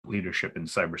leadership in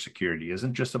cybersecurity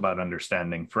isn't just about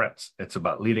understanding threats. It's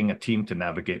about leading a team to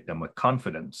navigate them with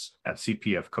confidence. At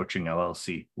CPF Coaching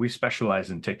LLC, we specialize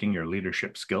in taking your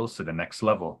leadership skills to the next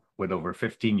level. With over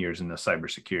 15 years in the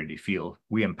cybersecurity field,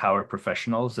 we empower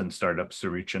professionals and startups to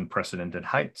reach unprecedented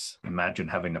heights. Imagine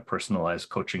having a personalized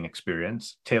coaching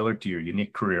experience tailored to your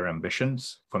unique career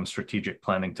ambitions. From strategic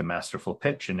planning to masterful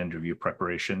pitch and interview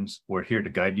preparations, we're here to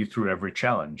guide you through every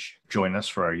challenge. Join us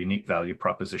for our unique value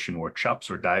proposition workshops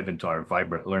or dive into our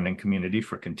vibrant learning community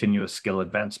for continuous skill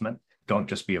advancement. Don't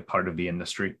just be a part of the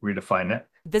industry, redefine it.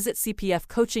 Visit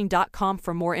cpfcoaching.com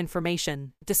for more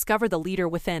information. Discover the leader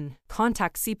within.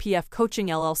 Contact CPF Coaching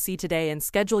LLC today and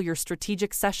schedule your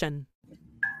strategic session.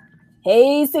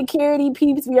 Hey, security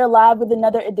peeps. We are live with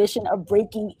another edition of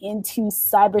Breaking Into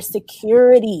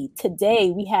Cybersecurity.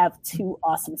 Today, we have two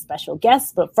awesome special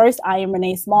guests. But first, I am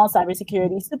Renee Small,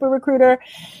 cybersecurity super recruiter,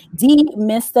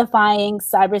 demystifying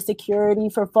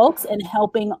cybersecurity for folks and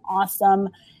helping awesome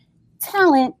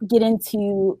talent get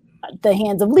into the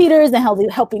hands of leaders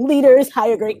and helping leaders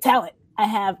hire great talent. I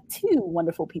have two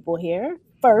wonderful people here.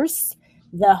 First,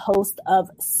 the host of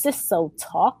CISO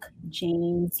Talk,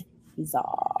 James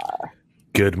Azar.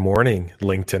 Good morning,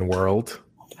 LinkedIn world.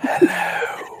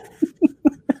 Hello.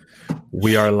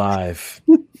 We are live.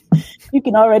 You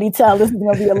can already tell this is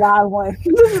going to be a live one.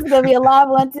 This is going to be a live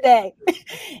one today.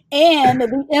 And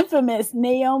the infamous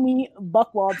Naomi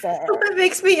Buckwalter. What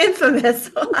makes me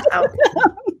infamous? Wow.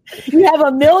 You have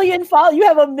 1 million followers. You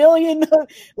have 1 million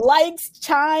likes,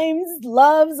 chimes,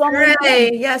 loves on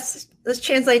Hooray. Yes. Let's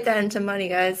translate that into money,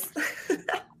 guys.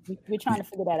 We're trying to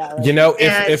figure that out. Right? You know,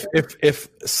 if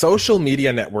social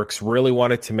media networks really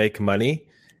wanted to make money,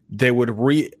 they would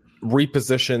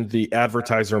reposition the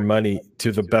advertiser money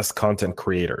to the best content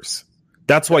creators.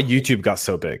 That's why YouTube got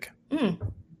so big. That's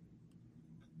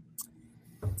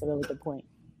a really good point.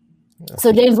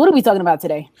 So, James, what are we talking about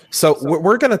today? So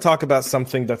we're going to talk about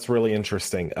something that's really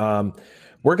interesting.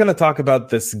 We're going to talk about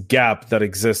this gap that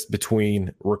exists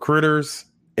between recruiters,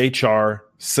 HR,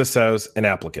 CISOs, and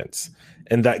applicants.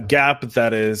 And that gap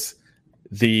that is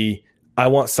I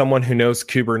want someone who knows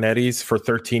Kubernetes for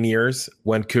 13 years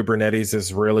when Kubernetes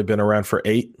has really been around for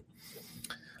 8.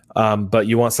 But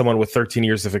you want someone with 13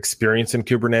 years of experience in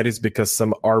Kubernetes because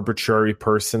some arbitrary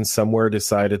person somewhere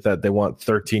decided that they want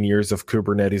 13 years of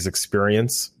Kubernetes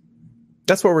experience.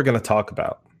 That's what we're going to talk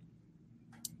about.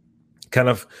 Kind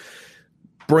of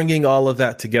bringing all of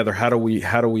that together. How do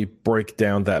we break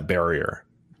down that barrier?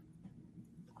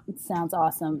 It sounds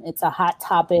awesome. It's a hot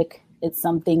topic. It's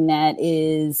something that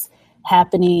is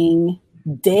happening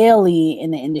daily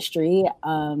in the industry.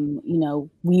 You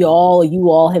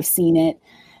all have seen it,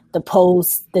 the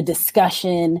post, the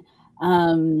discussion.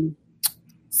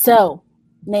 So,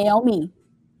 Naomi.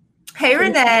 Hey,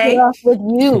 Renee. Off with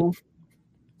you,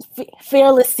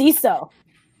 fearless CISO.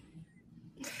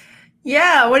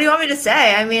 Yeah, what do you want me to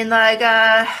say? I mean,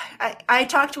 I've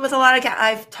talked with a lot of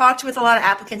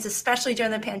applicants, especially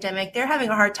during the pandemic. They're having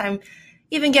a hard time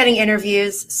even getting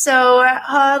interviews. So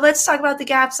let's talk about the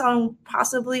gaps on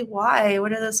possibly why.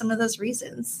 What are some of those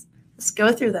reasons? Let's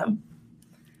go through them.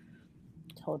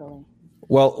 Totally.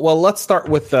 Well, let's start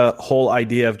with the whole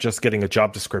idea of just getting a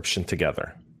job description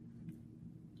together.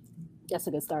 That's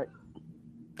a good start.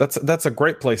 That's a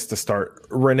great place to start.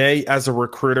 Renee, as a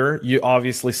recruiter, you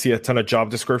obviously see a ton of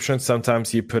job descriptions.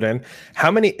 Sometimes you put in,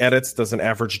 how many edits does an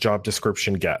average job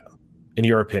description get, in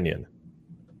your opinion?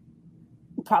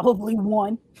 Probably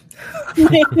one.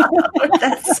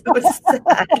 That's so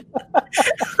sad.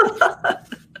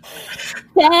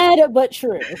 Sad but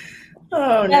true.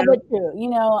 Oh, sad no. but true. You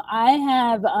know, I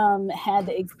have had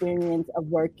the experience of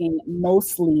working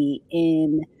mostly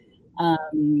in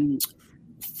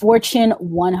Fortune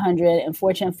 100 and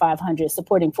Fortune 500,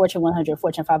 supporting Fortune 100,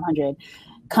 Fortune 500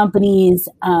 companies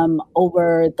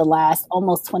over the last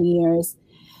almost 20 years.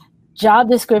 Job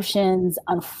descriptions,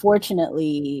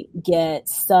 unfortunately, they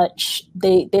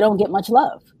don't get much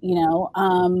love.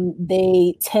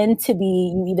 They tend to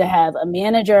be, you either have a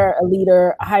manager, a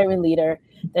leader, a hiring leader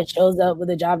that shows up with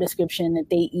a job description that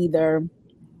they either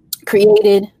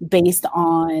created based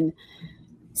on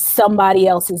somebody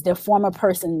else's, their former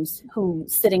persons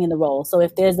who's sitting in the role. So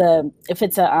if it's a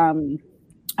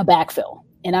backfill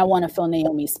and I want to fill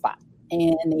Naomi's spot,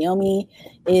 and Naomi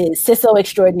is CISO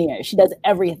extraordinaire. She does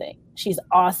everything. She's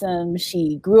awesome.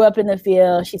 She grew up in the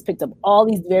field. She's picked up all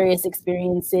these various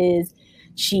experiences.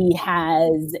 She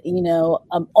has,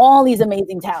 all these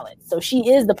amazing talents. So she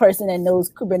is the person that knows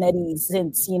Kubernetes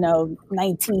since,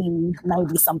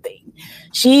 1990 something.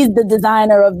 She's the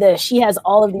designer of this. She has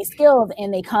all of these skills,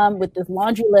 and they come with this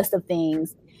laundry list of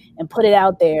things and put it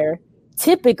out there.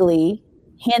 Typically,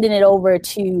 handing it over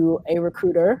to a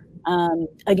recruiter.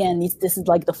 Again, this is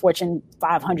like the Fortune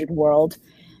 500 world,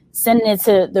 sending it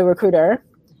to the recruiter.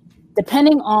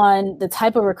 Depending on the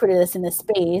type of recruiter that's in the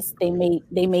space, they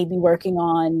may be working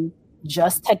on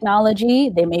just technology.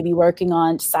 They may be working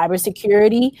on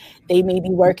cybersecurity. They may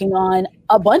be working on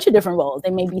a bunch of different roles.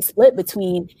 They may be split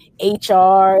between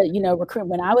HR, recruitment.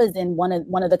 When I was in one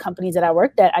of the companies that I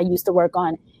worked at, I used to work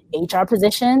on HR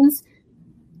positions,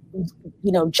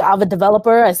 Java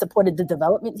developer. I supported the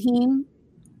development team.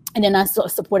 And then I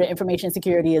supported information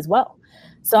security as well.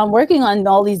 So I'm working on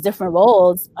all these different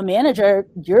roles. A manager,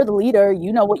 you're the leader,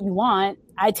 you know what you want.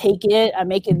 I take it, I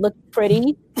make it look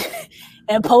pretty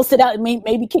and post it out,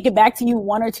 maybe kick it back to you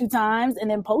 1 or 2 times and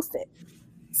then post it.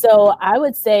 So I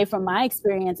would say from my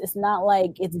experience, it's not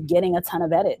like it's getting a ton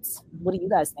of edits. What do you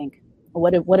guys think?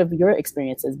 What have your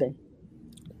experiences been?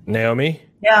 Naomi?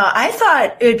 Yeah, I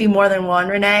thought it would be more than one,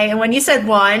 Renee. And when you said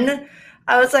one,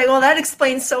 I was like, well, that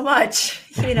explains so much.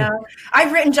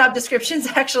 I've written job descriptions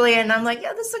actually, and I'm like,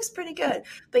 yeah, this looks pretty good.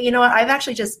 But you know what? I've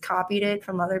actually just copied it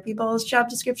from other people's job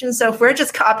descriptions. So if we're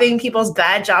just copying people's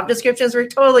bad job descriptions, we're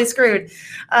totally screwed.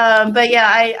 But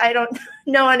yeah, I don't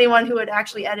know anyone who would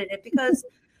actually edit it because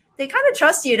they kind of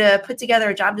trust you to put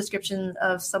together a job description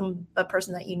of a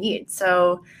person that you need.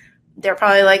 So they're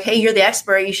probably like, hey, you're the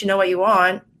expert. You should know what you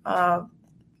want. Go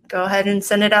ahead and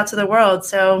send it out to the world.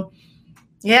 So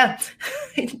yeah,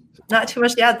 not too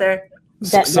much to add there.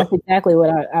 That's exactly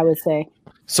what I would say.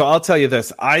 So I'll tell you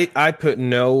this. I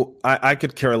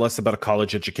could care less about a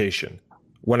college education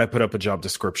when I put up a job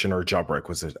description or a job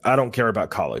requisite. I don't care about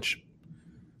college.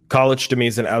 College to me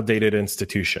is an outdated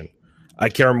institution. I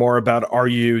care more about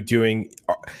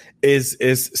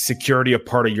is security a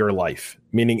part of your life?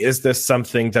 Meaning, is this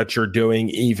something that you're doing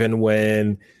even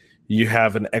when you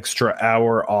have an extra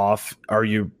hour off? Are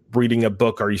you reading a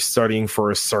book? Are you studying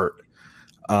for a cert?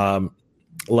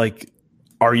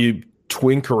 Are you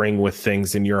twinkering with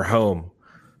things in your home?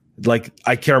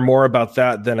 I care more about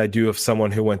that than I do of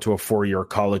someone who went to a 4-year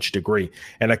college degree.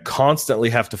 And I constantly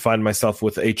have to find myself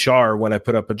with HR when I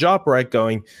put up a job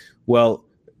going, well,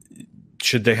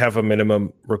 should they have a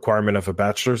minimum requirement of a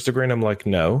bachelor's degree? And I'm like,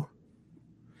 no.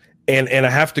 And I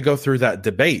have to go through that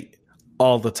debate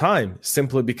all the time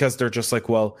simply because they're just like,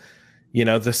 well,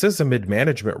 this is a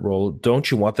mid-management role.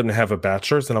 Don't you want them to have a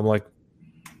bachelor's? And I'm like,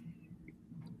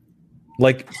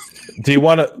 do you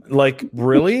want to,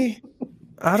 really?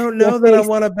 I don't know that I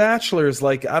want a bachelor's.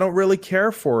 I don't really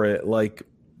care for it.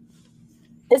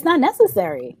 It's not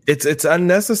necessary. It's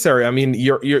unnecessary. I mean,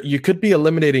 you could be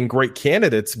eliminating great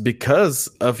candidates because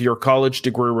of your college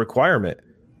degree requirement.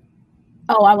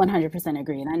 Oh, I 100%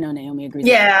 agree. And I know Naomi agrees.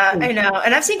 Yeah, I know.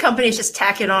 And I've seen companies just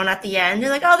tack it on at the end. They're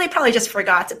like, oh, they probably just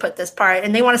forgot to put this part.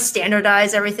 And they want to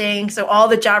standardize everything. So all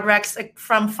the job recs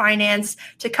from finance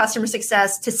to customer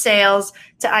success to sales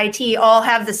to IT all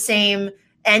have the same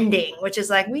ending, which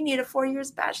is we need a 4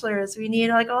 years bachelor's. We need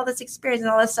all this experience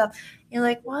and all this stuff. You're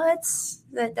like, what?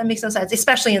 That makes no sense,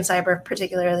 especially in cyber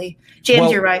particularly.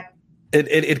 James, you're right.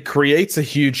 It creates a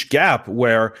huge gap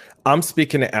where I'm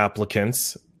speaking to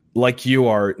applicants like you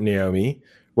are, Naomi,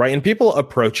 right? And people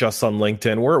approach us on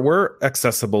LinkedIn. We're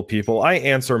accessible people. I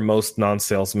answer most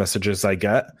non-sales messages I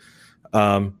get.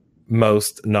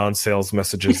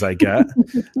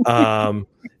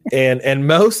 And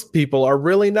most people are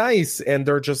really nice. And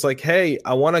they're just like, hey,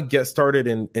 I want to get started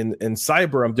in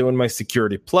cyber. I'm doing my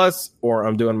Security Plus or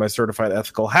I'm doing my Certified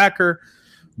Ethical Hacker.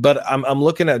 But I'm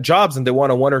looking at jobs and they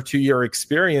want a 1 or 2 year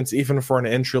experience, even for an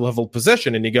entry-level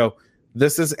position. And you go,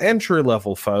 this is entry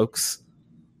level, folks.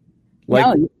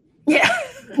 Yeah.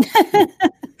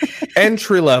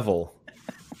 Entry level.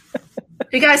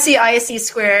 You guys see ISC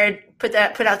Squared put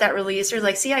out that release. They're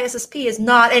like, CISSP is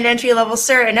not an entry level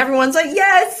cert, and everyone's like,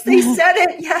 yes, they said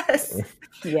it, yes.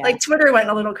 Yeah. Twitter went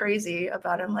a little crazy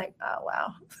about it. I'm like, oh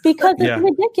wow. Because it's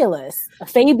ridiculous.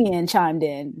 Fabian chimed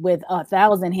in with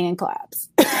 1,000 hand claps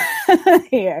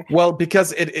here. Well,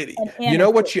 because you know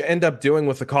what you end up doing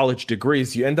with the college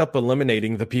degrees, you end up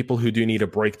eliminating the people who do need a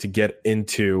break to get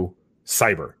into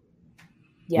cyber.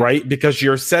 Yeah. Right? Because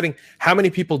you're setting how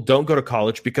many people don't go to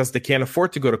college because they can't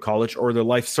afford to go to college or their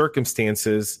life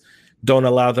circumstances don't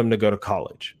allow them to go to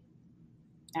college.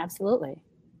 Absolutely.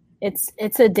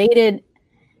 It's a dated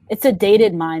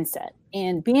mindset.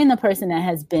 And being the person that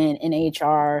has been in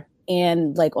HR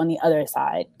and on the other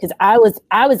side, because I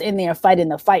was in there fighting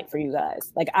the fight for you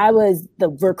guys. I was the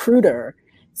recruiter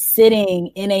sitting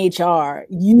in HR.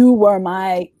 You were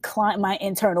my client, my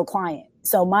internal client.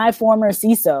 So my former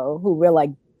CISO, who we're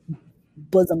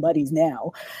bosom buddies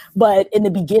now, but in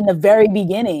the very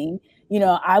beginning,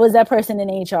 I was that person in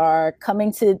HR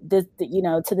coming to this,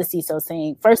 to the CISO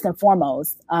saying, first and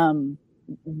foremost,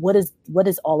 what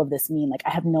does all of this mean? Like, I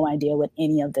have no idea what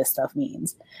any of this stuff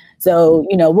means. So,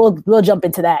 we'll jump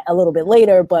into that a little bit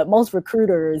later, but most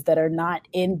recruiters that are not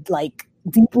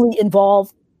deeply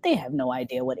involved, they have no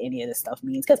idea what any of this stuff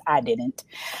means, because I didn't.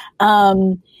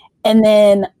 And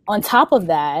then on top of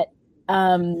that,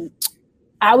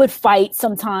 I would fight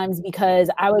sometimes because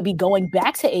I would be going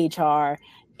back to HR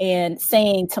and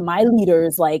saying to my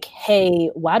leaders, like,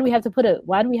 hey, why does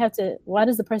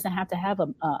the person have to have a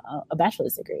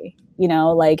bachelor's degree?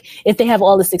 If they have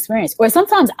all this experience. Or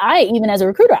sometimes even as a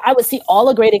recruiter, I would see all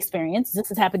the great experience. This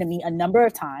has happened to me a number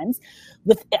of times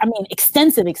with,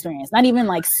 extensive experience, not even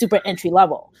like super entry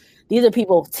level. These are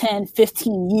people 10,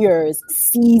 15 years,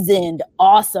 seasoned,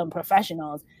 awesome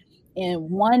professionals. And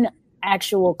one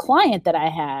actual client that I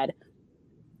had,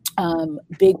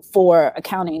 Big Four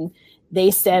accounting, they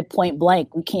said point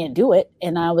blank, we can't do it.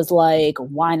 And I was like,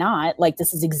 why not? Like,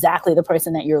 this is exactly the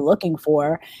person that you're looking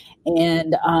for.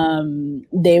 And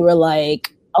they were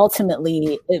like,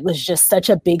 ultimately, it was just such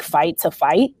a big fight to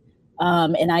fight.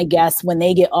 And I guess when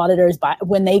they get audited by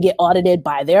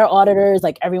their auditors,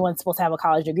 like, everyone's supposed to have a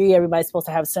college degree, everybody's supposed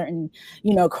to have certain,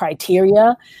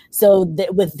 criteria. So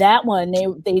with that one,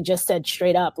 they just said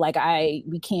straight up, like, I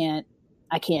can't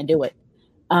do it.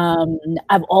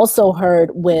 I've also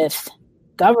heard with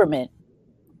government,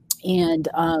 and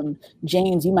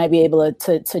James, you might be able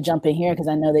to jump in here because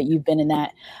I know that you've been in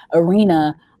that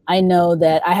arena. I know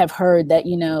that I have heard that,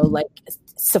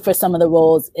 so for some of the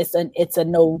roles, it's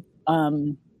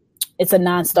a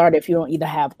non-starter if you don't either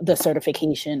have the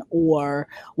certification or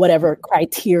whatever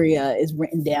criteria is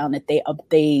written down that the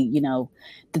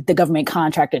government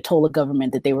contractor told the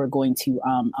government that they were going to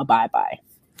abide by.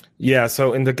 Yeah,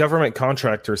 so in the government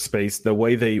contractor space, the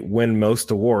way they win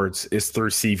most awards is through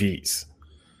CVs,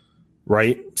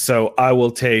 right? So I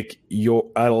will take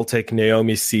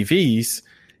Naomi's CVs,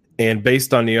 and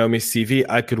based on Naomi's CV,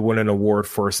 I could win an award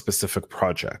for a specific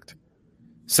project.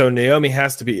 So Naomi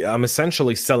has to be, I'm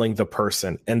essentially selling the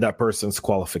person and that person's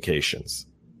qualifications.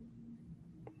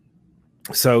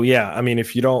 So yeah,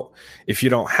 if you don't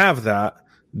have that,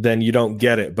 then you don't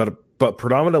get it. But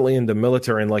predominantly in the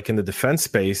military and like in the defense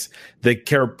space, they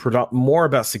care more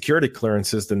about security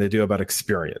clearances than they do about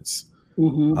experience.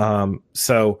 Mm-hmm.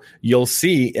 So you'll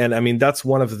see, and that's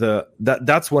one of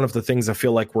the things I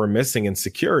feel like we're missing in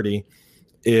security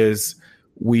is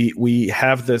we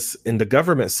have this in the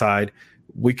government side.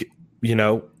 We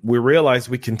realize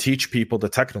we can teach people the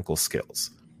technical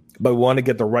skills, but we want to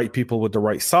get the right people with the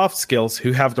right soft skills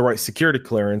who have the right security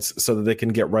clearance so that they can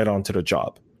get right onto the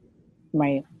job.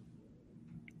 Right.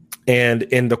 And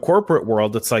in the corporate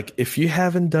world, it's like, if you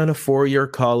haven't done a 4-year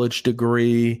college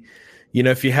degree,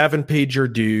 if you haven't paid your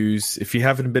dues, if you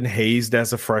haven't been hazed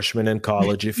as a freshman in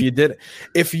college, if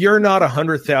you're not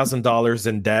 $100,000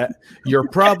 in debt, you're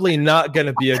probably not going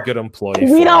to be a good employee.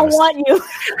 We don't want you.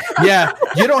 Yeah,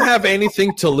 you don't have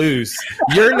anything to lose.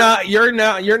 You're not going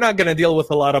to deal with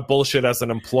a lot of bullshit as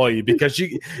an employee because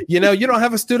you don't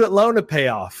have a student loan to pay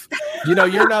off.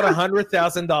 You're not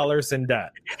 $100,000 in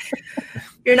debt.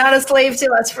 You're not a slave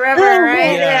to us forever,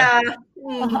 right? Yeah.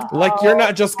 Like, you're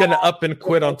not just going to up and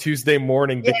quit on Tuesday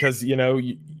morning because,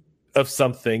 of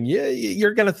something. Yeah,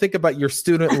 you're going to think about your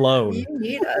student loan. You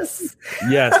need us.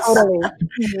 Yes. Totally.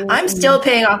 I'm still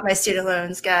paying off my student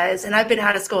loans, guys, and I've been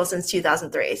out of school since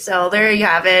 2003. So there you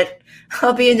have it.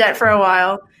 I'll be in debt for a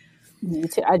while. Me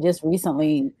too. I just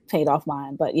recently paid off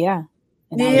mine, but yeah.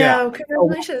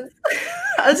 Congratulations.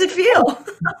 How does it feel?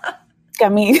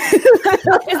 I'm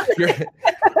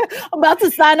about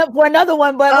to sign up for another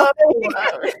one, but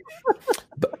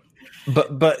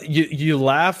but you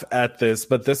laugh at this,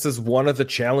 but this is one of the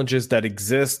challenges that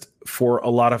exist for a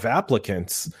lot of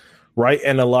applicants, right?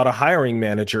 And a lot of hiring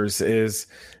managers is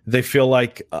they feel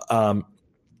like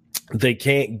they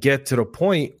can't get to the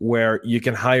point where you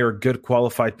can hire good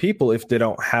qualified people if they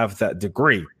don't have that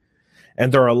degree.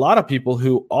 And there are a lot of people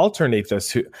who alternate this.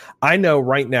 Who I know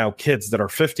right now, kids that are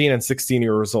 15 and 16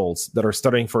 years old that are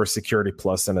studying for a Security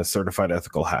Plus and a certified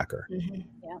ethical hacker. Mm-hmm.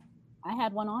 Yeah, I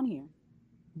had one on here.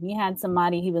 We had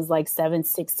somebody, he was like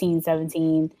 16,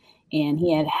 17, and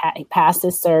he had passed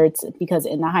his certs because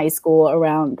in the high school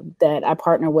around that I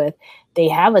partner with, they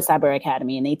have a cyber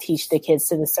academy and they teach the kids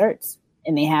to the certs.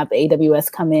 and they have the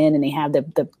AWS come in, and they have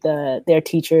their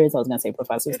teachers. I was going to say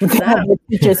professors. But they have the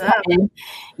teachers come in.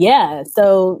 Yeah.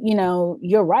 So,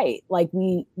 you're right. Like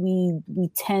we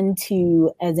tend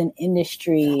to, as an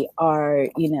industry, are,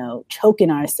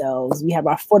 choking ourselves. We have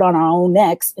our foot on our own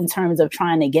necks in terms of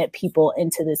trying to get people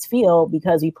into this field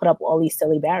because we put up all these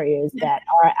silly barriers that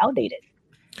are outdated.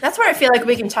 That's where I feel like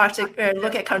we can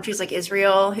look at countries like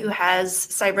Israel, who has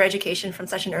cyber education from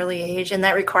such an early age, and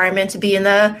that requirement to be in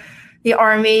the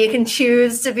army. You can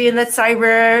choose to be in the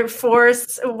cyber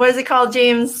force. What is it called,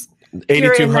 James?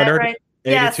 8200. Right?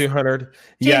 8200.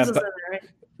 Yes. Yeah, but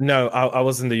no, I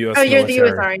was in the U.S. Oh, military. you're the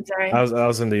U.S. Army. Sorry. I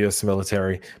was in the U.S.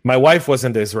 military. My wife was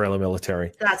in the Israeli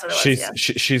military. That's what it was.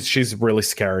 She's really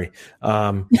scary.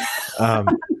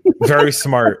 Very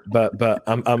smart, but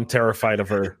I'm terrified of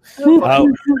her.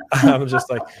 I'm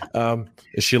just like,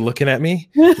 is she looking at me?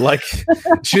 Like,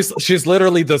 she's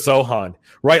literally the Zohan,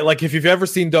 right? Like, if you've ever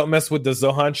seen Don't Mess with the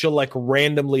Zohan, she'll like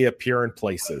randomly appear in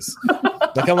places.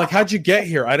 Like, I'm like, how'd you get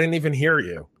here? I didn't even hear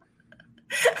you.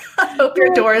 I hope your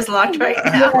door is locked right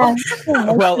now.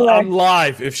 Well, I'm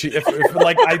live. If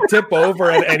like I tip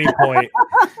over at any point,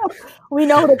 we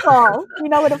know who to call. We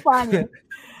know where to find you.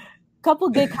 Couple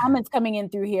good comments coming in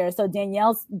through here. So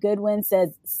Danielle Goodwin says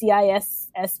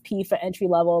CISSP for entry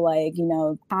level, like,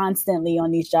 constantly on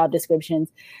these job descriptions.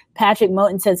 Patrick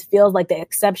Moten says feels like the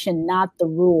exception, not the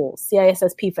rule.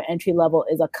 CISSP for entry level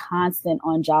is a constant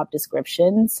on job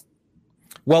descriptions.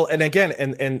 Well, and again,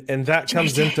 and that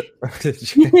comes into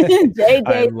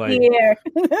JJ's like, here.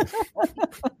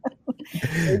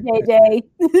 Hey, JJ.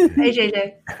 Hey,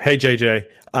 JJ. Hey, JJ.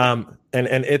 And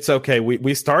it's okay.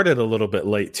 We started a little bit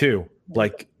late too.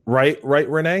 Like, right,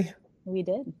 Renee? We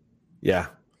did. Yeah.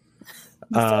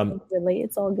 Late.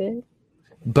 It's all good.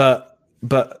 But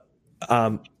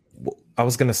I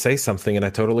was going to say something and I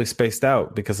totally spaced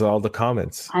out because of all the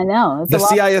comments. I know. The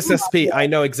CISSP, I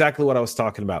know exactly what I was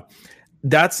talking about.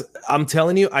 I'm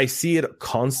telling you, I see it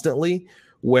constantly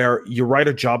where you write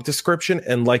a job description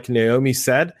and like Naomi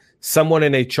said, someone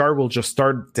in HR will just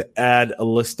start to add a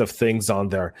list of things on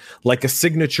there, like a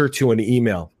signature to an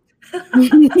email.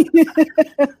 The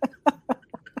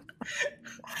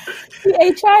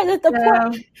HR, that's the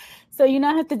point. So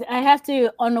I have to.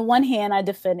 On the one hand, I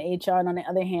defend HR, and on the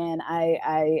other hand,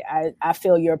 I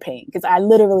feel your pain because I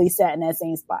literally sat in that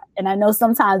same spot. And I know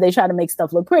sometimes they try to make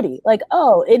stuff look pretty, like,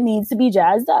 oh, it needs to be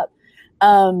jazzed up.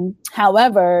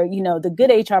 However, the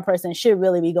good HR person should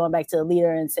really be going back to the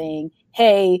leader and saying,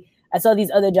 hey, I saw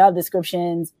these other job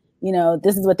descriptions.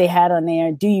 This is what they had on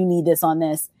there. Do you need this on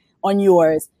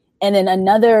yours? And then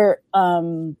another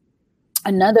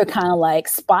kind of like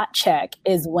spot check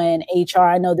is when HR,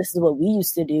 I know this is what we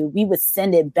used to do. We would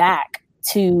send it back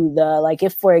to like,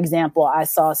 if, for example, I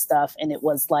saw stuff and it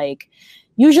was like,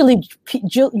 usually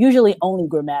only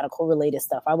grammatical related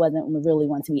stuff. I wasn't really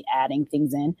want to be adding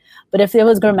things in, but if there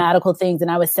was grammatical things, then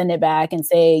I would send it back and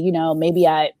say, maybe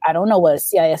I don't know what a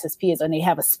CISSP is, and they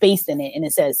have a space in it and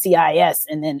it says CIS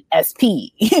and then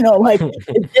SP, like,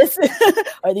 is this,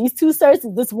 are these two certs?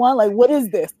 Is this one? Like, what is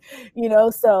this?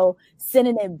 So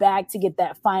sending it back to get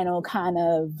that final kind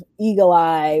of eagle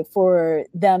eye for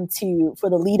the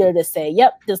leader to say,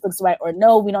 yep, this looks right, or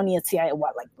no, we don't need a CIS.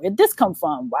 What, like, where'd this come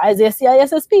from? Why is there a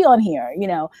CISSP on here?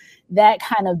 That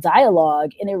kind of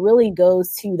dialogue. And it really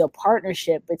goes to the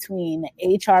partnership between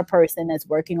the HR person that's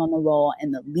working on the role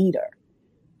and the leader.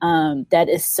 That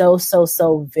is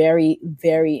so very,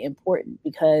 very important,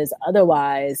 because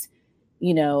otherwise,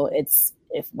 it's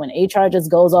when HR just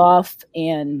goes off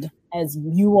and, as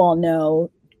you all know,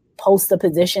 post a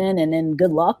position and then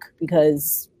good luck,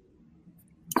 because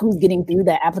who's getting through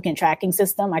the applicant tracking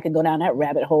system? I could go down that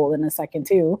rabbit hole in a second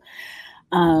too.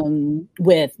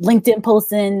 With LinkedIn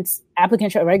postings,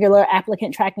 regular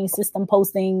applicant tracking system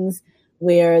postings,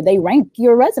 where they rank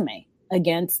your resume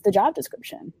against the job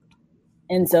description.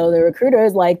 And so the recruiter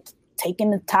is like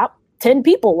taking the top 10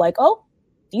 people, like, oh,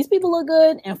 these people look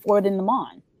good, and forwarding them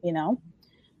on,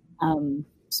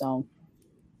 so.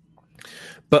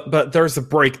 But there's a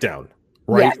breakdown,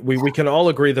 right? Yeah. We can all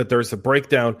agree that there's a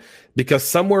breakdown, because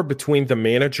somewhere between the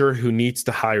manager who needs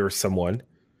to hire someone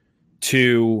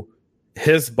to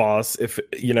his boss, if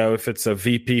it's a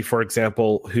VP, for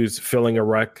example, who's filling a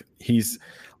rec, he's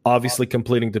obviously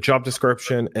completing the job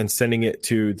description and sending it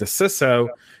to the CISO,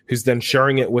 who's then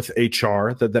sharing it with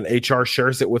HR, that then HR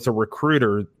shares it with a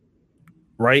recruiter,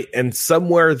 right? And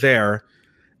somewhere there,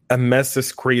 a mess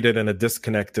is created and a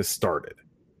disconnect is started.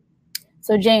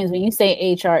 So, James, when you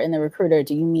say HR and the recruiter,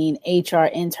 do you mean HR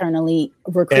internally,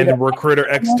 recruiter, and recruiter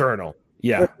external?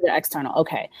 Yeah. Recruiter external.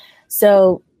 Okay.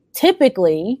 So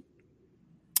typically,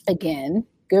 again,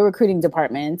 good recruiting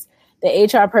departments, the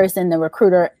HR person, the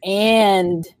recruiter,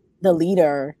 and the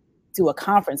leader do a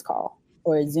conference call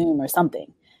or a Zoom or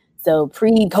something. So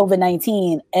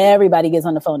pre-COVID-19, everybody gets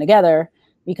on the phone together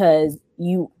because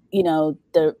the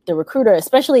recruiter,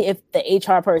 especially if the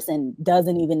HR person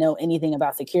doesn't even know anything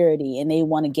about security and they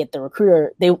want to get the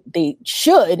recruiter, they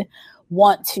should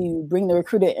want to bring the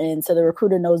recruiter in so the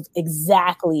recruiter knows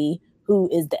exactly who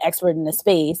is the expert in the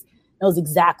space, knows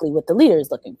exactly what the leader is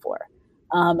looking for.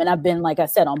 And I've been, like I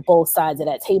said, on both sides of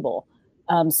that table.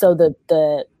 So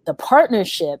the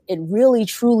partnership, it really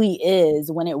truly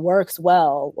is, when it works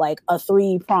well, like a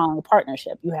 3-pronged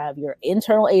partnership. You have your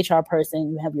internal HR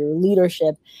person, you have your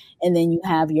leadership, and then you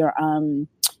have your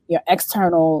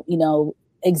external,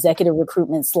 executive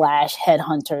recruitment /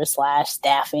 headhunter /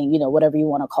 staffing, whatever you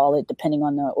want to call it, depending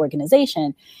on the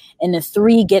organization. And the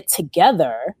 3 get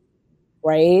together,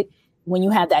 right? When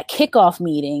you have that kickoff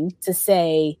meeting to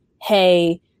say,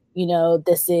 hey,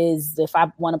 this is, if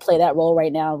I want to play that role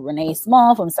right now, Renee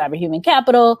Small from Cyberhuman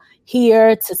Capital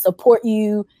here to support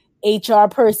you, HR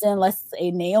person. Let's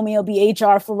say Naomi will be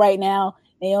HR for right now.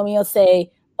 Naomi will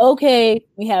say, okay,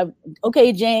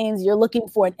 James, you're looking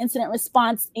for an incident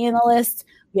response analyst.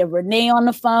 We have Renee on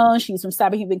the phone. She's from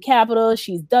Cyberhuman Capital.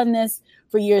 She's done this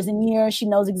for years and years. She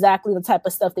knows exactly the type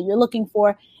of stuff that you're looking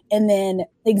for. And then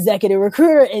executive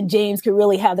recruiter and James could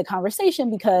really have the conversation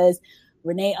because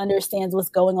Renee understands what's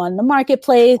going on in the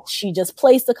marketplace. She just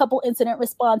placed a couple incident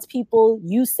response people.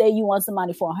 You say you want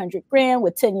somebody for $100,000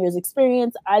 with 10 years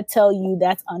experience. I tell you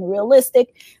that's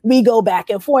unrealistic. We go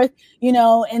back and forth,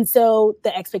 and so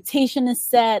the expectation is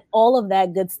set. All of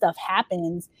that good stuff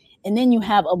happens. And then you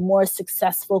have a more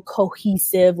successful,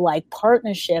 cohesive,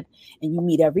 partnership, and you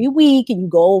meet every week and you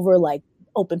go over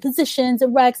open positions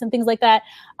and recs and things like that.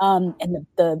 And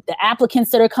the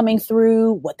applicants that are coming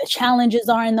through, what the challenges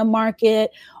are in the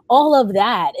market, all of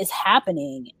that is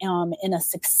happening in a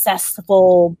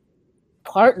successful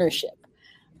partnership.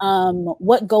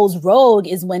 What goes rogue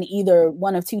is when either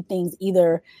one of two things,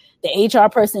 either the HR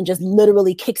person just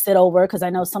literally kicks it over, because I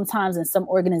know sometimes in some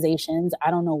organizations,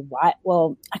 I don't know why,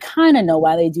 well, I kind of know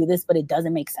why they do this, but it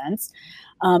doesn't make sense.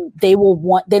 They don't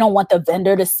want the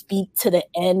vendor to speak to the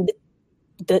end,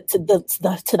 to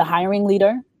the hiring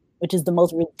leader, which is the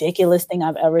most ridiculous thing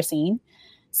I've ever seen.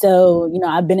 So,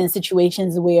 I've been in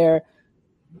situations where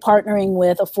partnering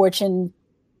with a Fortune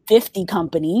 50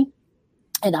 company,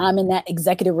 and I'm in that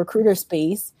executive recruiter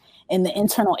space, and the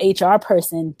internal HR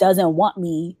person doesn't want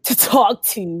me to talk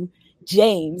to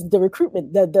James, the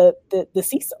recruitment, the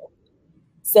CISO.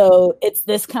 So it's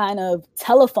this kind of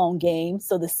telephone game.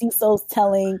 So the CISO's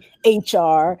telling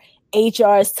HR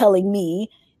is telling me.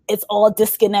 It's all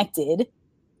disconnected.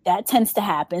 That tends to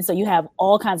happen. So you have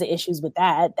all kinds of issues with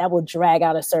that. That will drag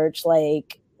out a search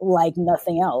like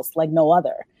nothing else, like no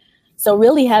other. So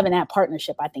really having that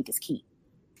partnership, I think, is key.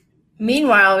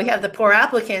 Meanwhile, we have the poor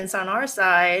applicants on our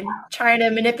side trying to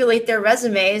manipulate their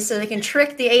resumes so they can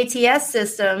trick the ATS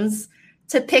systems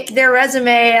to pick their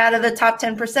resume out of the top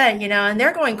 10%, and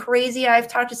they're going crazy. I've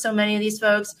talked to so many of these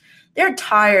folks. They're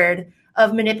tired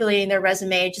of manipulating their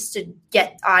resume just to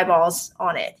get eyeballs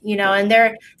on it, and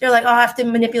they're like, oh, I have to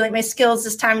manipulate my skills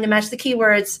this time to match the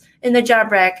keywords in the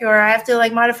job rec, or I have to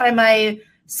modify my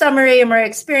summary and my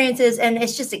experiences. And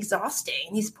it's just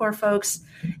exhausting, these poor folks.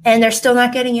 And they're still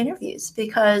not getting interviews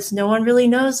because no one really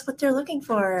knows what they're looking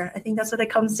for. I think that's what it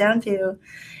comes down to.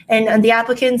 And the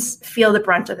applicants feel the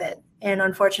brunt of it. And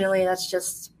unfortunately, that's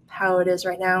just how it is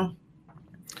right now.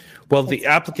 Well, the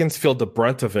applicants feel the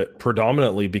brunt of it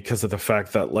predominantly because of the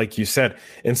fact that, like you said,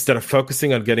 instead of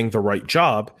focusing on getting the right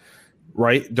job,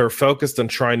 right, they're focused on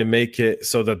trying to make it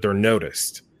so that they're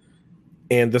noticed.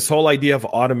 And this whole idea of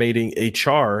automating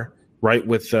HR, right,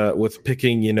 with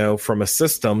picking, from a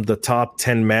system, the top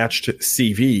 10 matched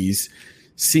CVs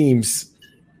seems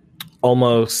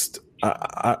almost,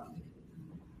 I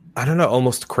don't know,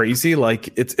 almost crazy.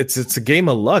 Like it's a game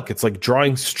of luck. It's like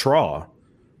drawing straw.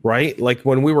 Right? Like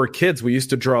when we were kids, we used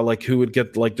to draw who would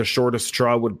get the shortest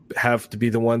straw would have to be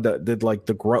the one that did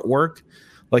the grunt work.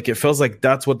 It feels like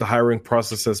that's what the hiring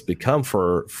process has become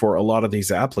for a lot of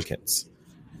these applicants.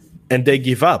 And they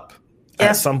give up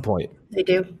at some point. They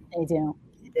do.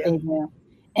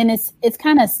 And it's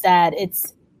kind of sad.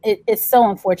 It's so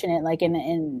unfortunate.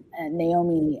 In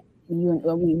Naomi,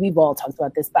 we've all talked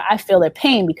about this, but I feel their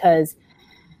pain because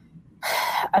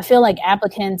I feel like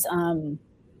applicants,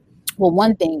 well,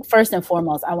 one thing, first and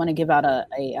foremost, I want to give out a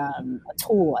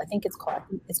tool. I think it's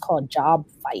called Job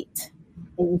Fight,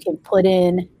 and you can put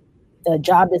in the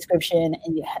job description.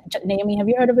 And Naomi, have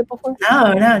you heard of it before?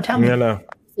 No, tell me. No.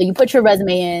 So you put your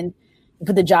resume in,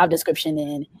 put the job description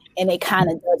in, and it kind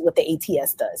of does what the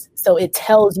ATS does. So it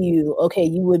tells you, okay,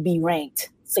 you would be ranked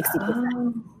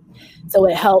 60%. So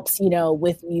it helps,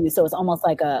 with you. So it's almost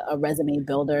like a resume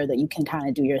builder that you can kind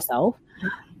of do yourself.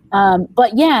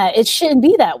 But yeah, it shouldn't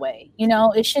be that way.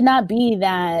 It should not be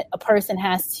that a person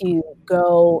has to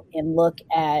go and look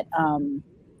at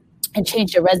and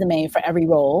change their resume for every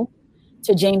role.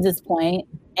 To James's point,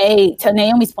 to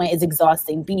Naomi's point, is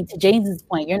exhausting. B, to James's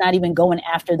point, you're not even going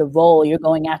after the role. You're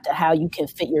going after how you can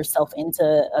fit yourself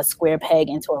into a square peg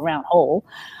into a round hole,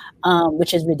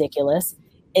 which is ridiculous.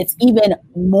 It's even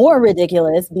more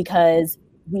ridiculous because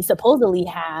we supposedly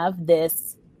have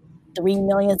this 3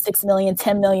 million, 6 million,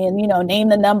 10 million, name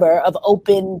the number of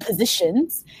open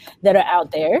positions that are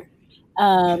out there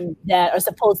that are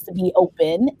supposed to be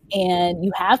open. And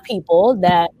you have people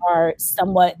that are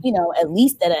somewhat, at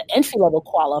least at an entry-level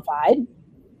qualified,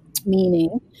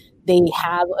 meaning they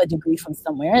have a degree from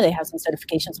somewhere, they have some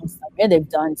certifications from somewhere, they've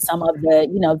done some of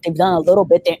the, they've done a little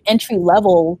bit, they're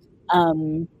entry-level,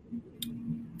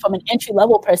 from an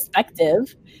entry-level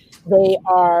perspective, they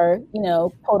are,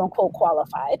 quote unquote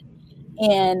qualified,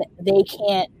 and they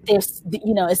can't, it's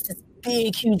this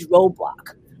big, huge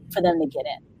roadblock for them to get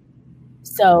in.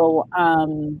 So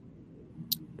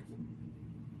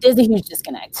there's a huge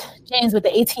disconnect. James, with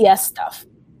the ATS stuff,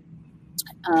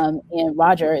 and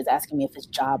Roger is asking me if it's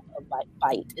job bite.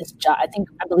 I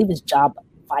believe it's job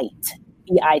bite,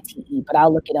 BITE, but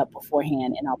I'll look it up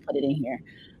beforehand and I'll put it in here.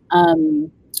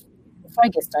 Before I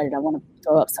get started, I want to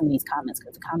throw up some of these comments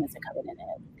because the comments are coming in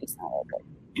and they sound all good.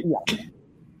 Yeah.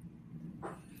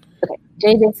 Okay.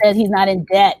 JJ says he's not in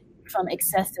debt from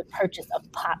excessive purchase of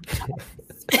pop.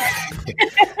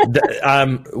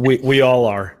 We all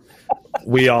are.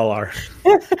 We all are.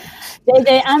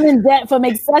 JJ, I'm in debt from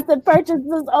excessive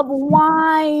purchases of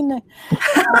wine.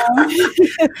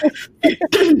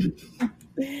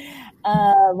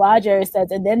 Roger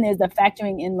says, and then there's the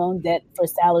factoring in loan debt for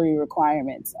salary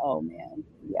requirements. Oh man,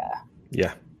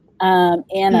 yeah.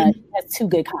 Anna has two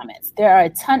good comments. There are a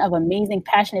ton of amazing,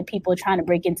 passionate people trying to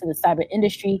break into the cyber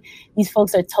industry. These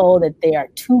folks are told that they are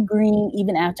too green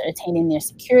even after attaining their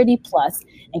Security Plus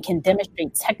and can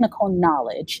demonstrate technical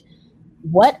knowledge.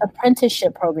 What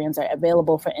apprenticeship programs are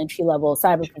available for entry-level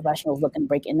cyber professionals looking to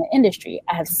break in the industry?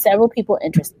 I have several people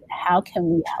interested. How can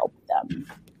we help them?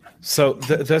 So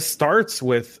this starts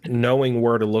with knowing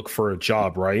where to look for a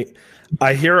job, right?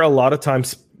 I hear a lot of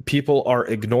times people are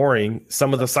ignoring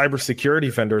some of the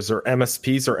cybersecurity vendors or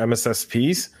MSPs or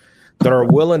MSSPs that are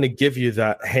willing to give you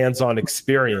that hands-on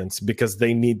experience because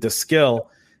they need the skill,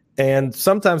 and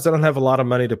sometimes they don't have a lot of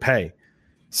money to pay.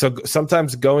 So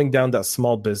sometimes going down that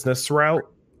small business route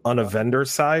on a vendor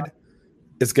side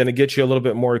is going to get you a little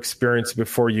bit more experience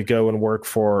before you go and work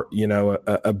for,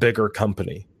 a bigger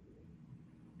company.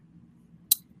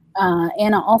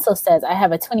 Anna also says, I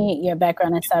have a 28-year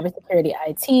background in cybersecurity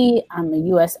IT. I'm a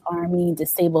U.S. Army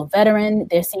disabled veteran.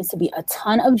 There seems to be a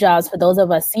ton of jobs for those of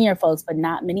us senior folks, but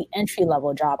not many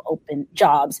entry-level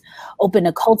jobs open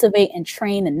to cultivate and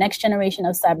train the next generation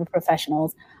of cyber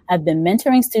professionals. I've been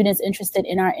mentoring students interested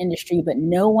in our industry, but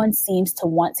no one seems to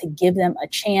want to give them a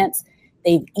chance.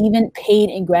 They've even paid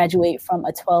and graduate from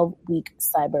a 12-week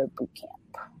cyber bootcamp.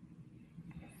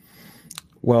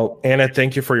 Well, Anna,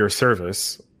 thank you for your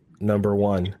service. Number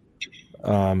one.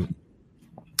 And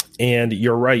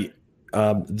you're right.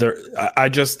 I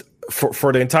just,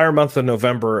 for the entire month of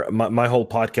November, my whole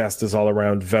podcast is all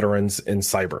around veterans in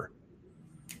cyber.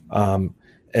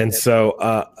 And so,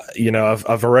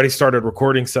 I've already started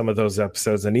recording some of those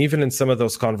episodes, and even in some of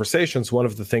those conversations, one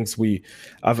of the things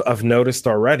I've noticed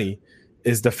already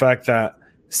is the fact that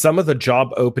some of the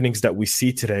job openings that we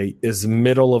see today is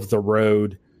middle of the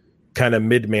road kind of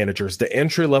mid managers. The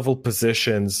entry level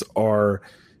positions are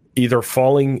either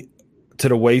falling to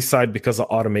the wayside because of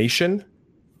automation,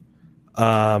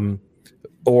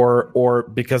 or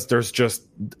because there's just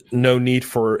no need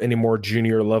for any more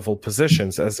junior level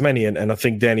positions as many. And I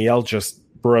think Danielle just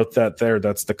wrote that there.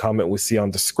 That's the comment we see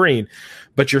on the screen.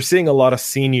 But you're seeing a lot of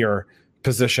senior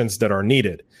positions that are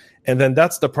needed. And then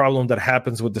that's the problem that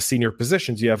happens with the senior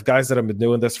positions. You have guys that have been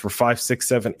doing this for 5, 6,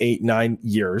 7, 8, 9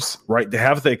 years, right? They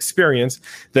have the experience.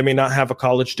 They may not have a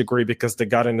college degree because they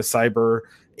got into cyber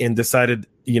and decided,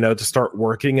 to start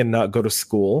working and not go to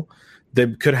school. They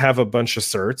could have a bunch of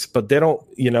certs, but they don't,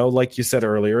 like you said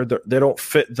earlier, they don't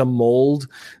fit the mold,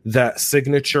 that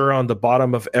signature on the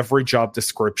bottom of every job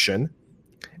description.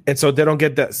 And so they don't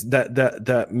get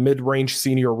that mid-range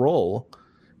senior role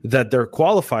that they're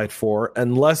qualified for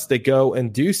unless they go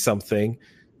and do something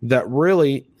that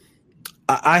really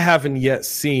I haven't yet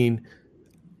seen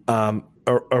a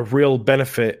real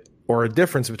benefit or a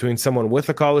difference between someone with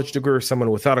a college degree or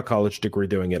someone without a college degree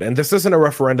doing it. And this isn't a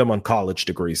referendum on college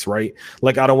degrees, right?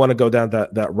 Like, I don't want to go down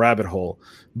that rabbit hole.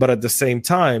 But at the same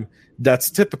time,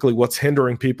 that's typically what's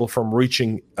hindering people from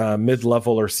reaching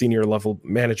mid-level or senior level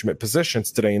management positions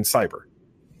today in cyber.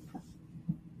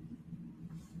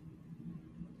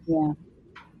 Yeah.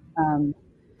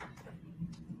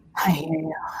 I hear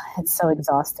you. It's so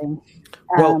exhausting.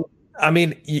 Well, I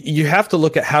mean, you have to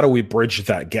look at how do we bridge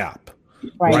that gap,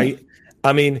 right?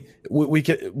 I mean, we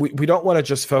don't want to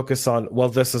just focus on, well,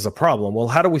 this is a problem. Well,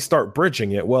 how do we start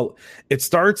bridging it? Well, it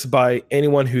starts by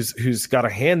anyone who's got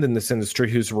a hand in this industry,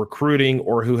 who's recruiting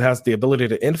or who has the ability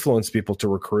to influence people to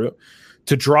recruit,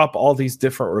 to drop all these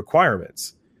different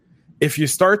requirements. If you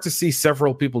start to see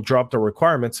several people drop the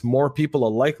requirements, more people are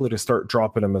likely to start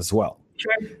dropping them as well.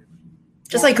 Sure.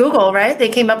 Just like Google, right? They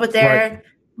came up with their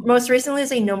most recently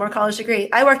saying no more college degree.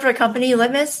 I worked for a company,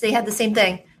 Litmus. They had the same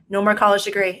thing, no more college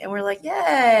degree. And we're like,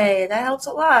 yay, that helps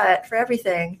a lot for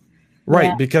everything.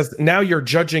 Right, because now you're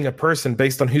judging a person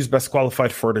based on who's best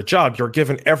qualified for the job. You're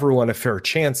giving everyone a fair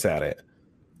chance at it.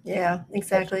 Yeah,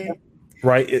 exactly.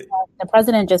 Right. The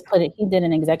president just he did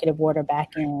an executive order back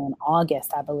in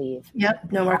August, I believe.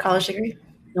 Yep, no more college degree.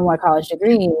 No more college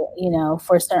degree,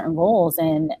 for certain roles.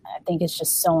 And I think it's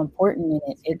just so important.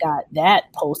 And it got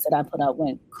that post that I put up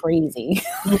went crazy.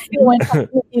 It went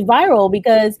completely viral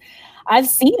because I've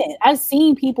seen it. I've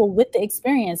seen people with the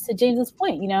experience, to James's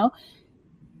point,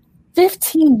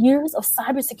 15 years of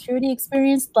cybersecurity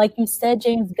experience. Like you said,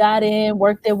 James got in,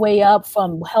 worked their way up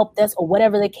from help desk or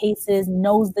whatever the case is,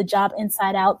 knows the job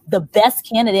inside out. The best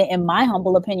candidate, in my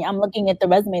humble opinion. I'm looking at the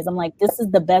resumes. I'm like, this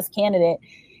is the best candidate.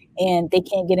 And they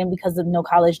can't get in because of no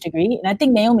college degree. And I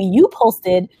think, Naomi, you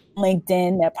posted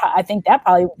LinkedIn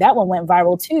that one went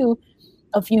viral too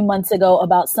a few months ago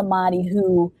about somebody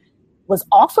who was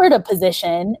offered a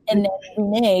position and then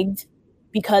reneged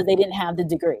because they didn't have the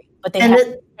degree, but they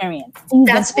had experience.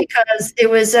 That's because it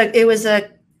was a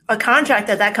contract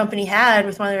that company had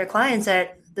with one of their clients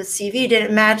that the CV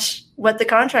didn't match what the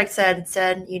contract said. It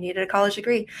said you needed a college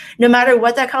degree, no matter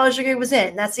what that college degree was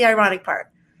in. That's the ironic part.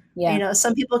 Yeah.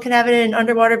 Some people can have it in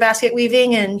underwater basket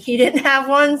weaving, and he didn't have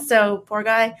one. So poor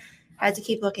guy had to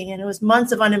keep looking, and it was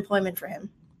months of unemployment for him.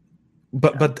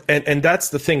 But that's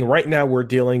the thing. Right now, we're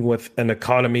dealing with an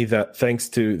economy that, thanks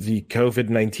to the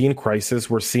COVID-19 crisis,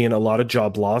 we're seeing a lot of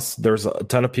job loss. There's a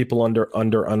ton of people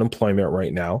under unemployment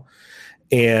right now,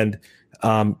 and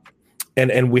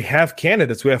we have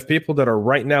candidates. We have people that are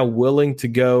right now willing to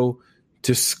go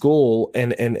to school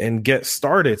and get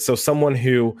started. So someone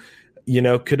who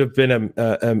could have been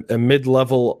a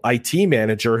mid-level IT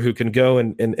manager who can go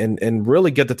and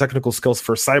really get the technical skills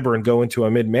for cyber and go into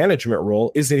a mid-management role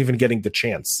isn't even getting the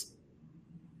chance.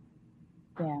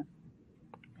 Yeah.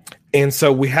 And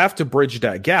so we have to bridge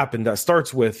that gap. And that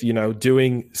starts with,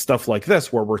 doing stuff like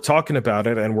this, where we're talking about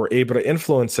it and we're able to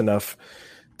influence enough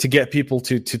to get people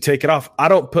to take it off. I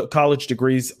don't put college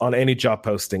degrees on any job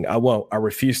posting. I won't. I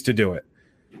refuse to do it.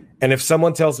 And if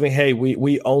someone tells me, hey,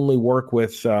 we only work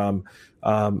with,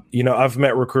 I've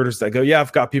met recruiters that go, yeah,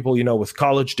 I've got people, with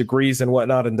college degrees and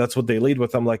whatnot, and that's what they lead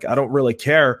with. I'm like, I don't really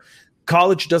care.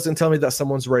 College doesn't tell me that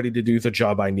someone's ready to do the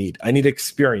job I need. I need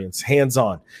experience,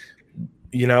 hands-on.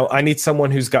 I need someone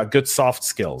who's got good soft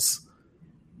skills.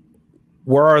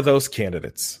 Where are those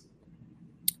candidates?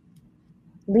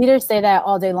 Leaders say that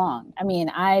all day long. I mean,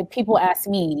 people ask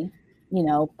me,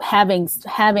 having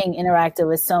interacted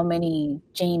with so many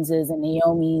Jameses and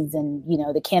Naomis and,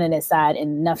 the candidate side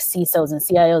and enough CISOs and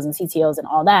CIOs and CTOs and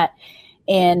all that.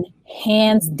 And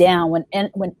hands down,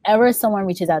 whenever someone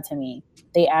reaches out to me,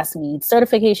 they ask me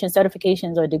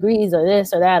certifications or degrees or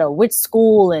this or that, or which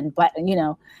school and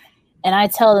I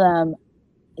tell them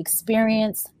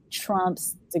experience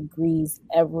trumps degrees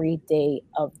every day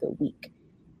of the week.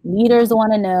 Leaders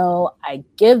want to know, I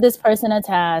give this person a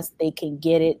task, they can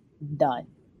get it done.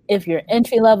 If you're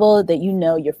entry level, that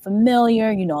you're familiar,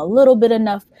 a little bit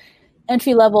enough.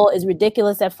 Entry level is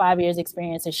ridiculous at 5 years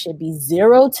experience. It should be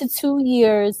 0 to 2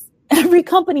 years. Every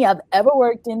company I've ever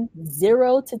worked in,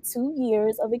 0 to 2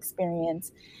 years of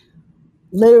experience.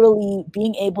 Literally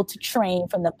being able to train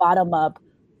from the bottom up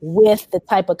with the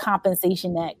type of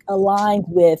compensation that aligns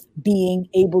with being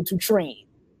able to train,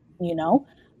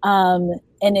 and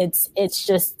it's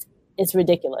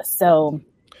ridiculous. So,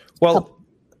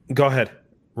 go ahead,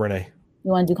 Renee.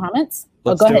 You want to do comments?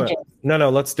 Go ahead, James. No,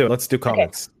 let's do it. Let's do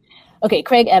comments. Okay,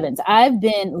 Craig Evans. I've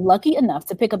been lucky enough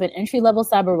to pick up an entry-level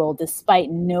cyber role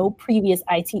despite no previous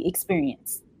IT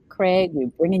experience. Craig, we're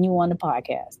bringing you on the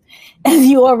podcast. As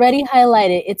you already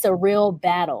highlighted, it's a real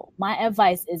battle. My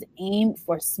advice is aim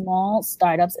for small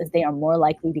startups as they are more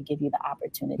likely to give you the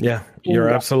opportunity. Yeah, you're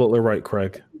absolutely right,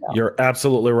 Craig. You're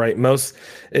absolutely right.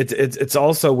 It's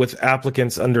also with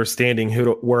applicants understanding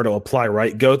where to apply,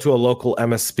 right? Go to a local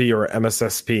MSP or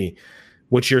MSSP,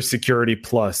 which your Security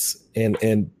Plus,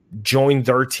 and join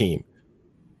their team.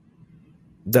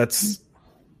 That's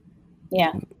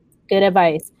good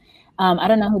advice. I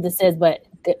don't know who this is, but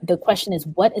the question is,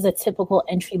 what is a typical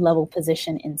entry-level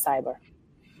position in cyber?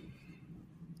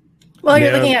 Well,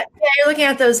 you're looking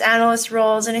at those analyst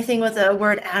roles. Anything with the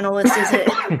word analyst is a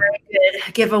very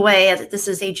good giveaway that this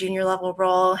is a junior level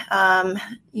role.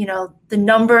 The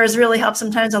numbers really help.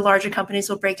 Sometimes the larger companies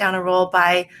will break down a role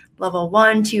by level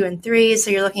 1, 2, and 3. So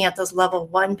you're looking at those level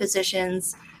 1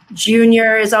 positions.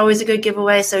 Junior is always a good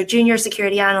giveaway. So junior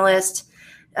security analyst,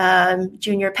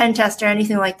 junior pen tester,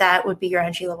 anything like that would be your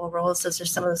entry level roles. Those are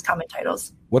some of those common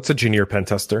titles. What's a junior pen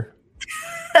tester?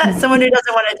 Someone who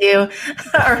doesn't want to do,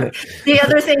 or the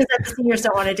other things that the seniors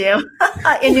don't want to do.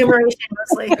 Enumeration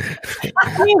mostly.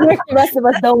 The rest of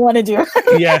us don't want to do.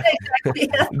 Yeah,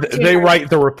 exactly. They write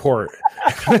the report.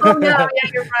 Oh no, yeah,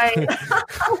 you're right.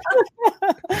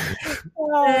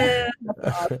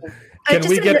 Awesome. Can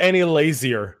we get any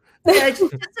lazier? Yeah,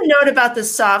 just a note about the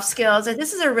soft skills. And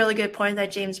this is a really good point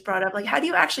that James brought up. Like, how do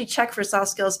you actually check for soft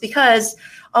skills? Because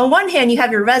on one hand, you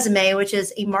have your resume, which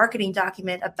is a marketing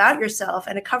document about yourself,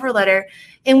 and a cover letter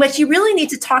in which you really need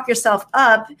to talk yourself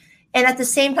up. And at the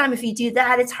same time, if you do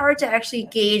that, it's hard to actually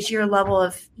gauge your level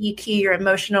of EQ, your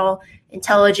emotional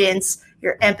intelligence,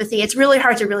 your empathy. It's really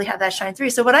hard to really have that shine through.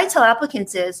 So what I tell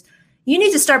applicants is you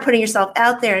need to start putting yourself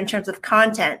out there in terms of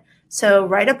content. So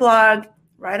write a blog,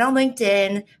 write on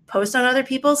LinkedIn, post on other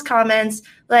people's comments.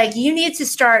 Like, you need to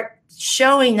start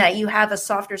showing that you have a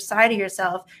softer side of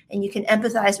yourself and you can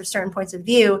empathize with certain points of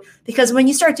view. Because when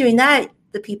you start doing that,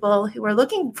 the people who are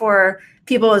looking for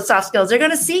people with soft skills, they're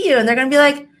going to see you and they're going to be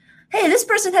like, hey, this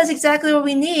person has exactly what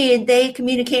we need. They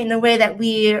communicate in a way that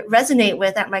we resonate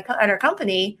with at our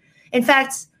company. In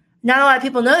fact, not a lot of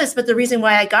people know this, but the reason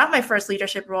why I got my first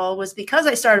leadership role was because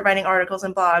I started writing articles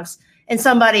and blogs. And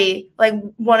somebody, like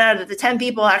 1 out of the 10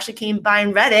 people, actually came by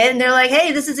and read it. And they're like,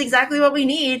 hey, this is exactly what we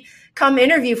need. Come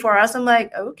interview for us. I'm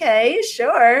like, okay,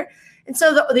 sure. And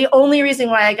so the only reason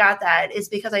why I got that is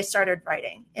because I started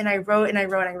writing. And I wrote and I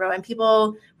wrote and I wrote. And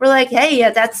people were like, hey, yeah,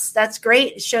 that's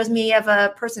great. It shows me you have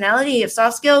a personality, you have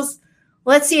soft skills.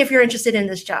 Let's see if you're interested in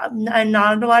this job. And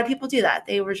not a lot of people do that.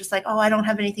 They were just like, oh, I don't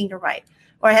have anything to write,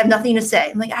 or I have nothing to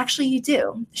say. I'm like, actually, you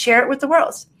do. Share it with the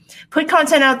world. Put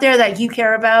content out there that you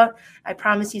care about. I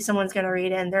promise you someone's going to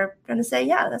read it and they're going to say,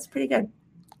 yeah, that's pretty good.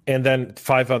 And then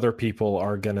 5 other people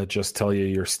are going to just tell you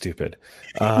you're stupid.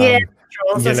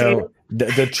 Trolls,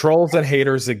 the trolls and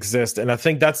haters exist. And I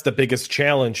think that's the biggest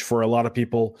challenge for a lot of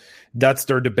people. That's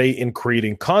their debate in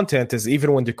creating content, is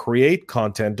even when they create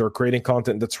content, they're creating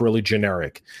content that's really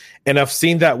generic. And I've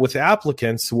seen that with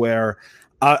applicants where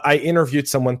I interviewed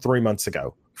someone 3 months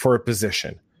ago for a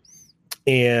position.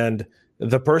 And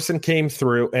the person came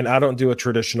through, and I don't do a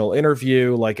traditional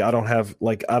interview. I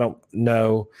don't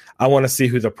know. I want to see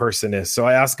who the person is. So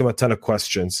I ask them a ton of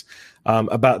questions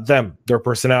about them, their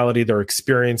personality, their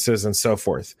experiences, and so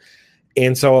forth.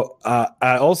 And so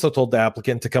I also told the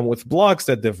applicant to come with blogs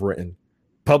that they've written,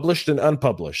 published and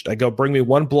unpublished. I go, bring me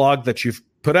one blog that you've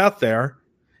put out there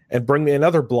and bring me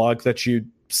another blog that you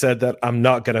said that I'm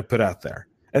not going to put out there.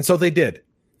 And so they did.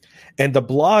 And the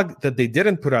blog that they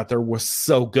didn't put out there was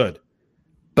so good.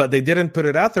 But they didn't put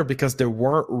it out there because they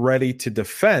weren't ready to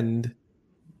defend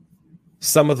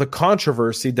some of the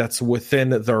controversy that's within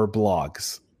their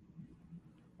blogs,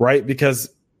 right? Because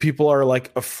people are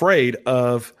afraid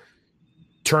of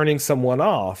turning someone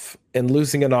off and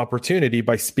losing an opportunity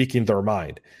by speaking their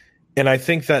mind. And I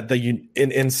think that in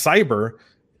cyber,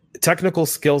 technical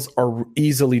skills are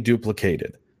easily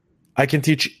duplicated. I can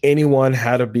teach anyone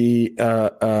how to be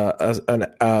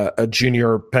a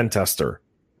junior pen tester,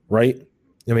 right?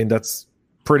 I mean, that's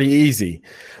pretty easy.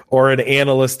 Or an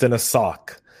analyst in a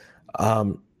SOC,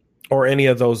 or any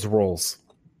of those roles.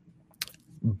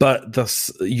 But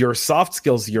your soft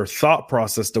skills, your thought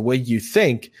process, the way you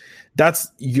think,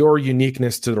 that's your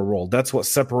uniqueness to the role. That's what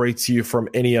separates you from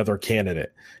any other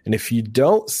candidate. And if you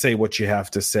don't say what you have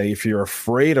to say, if you're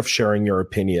afraid of sharing your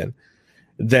opinion,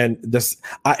 then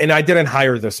I didn't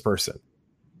hire this person.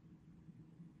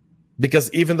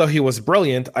 Because even though he was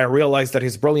brilliant, I realized that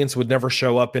his brilliance would never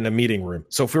show up in a meeting room.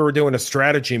 So if we were doing a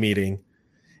strategy meeting,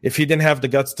 if he didn't have the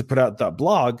guts to put out that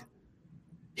blog,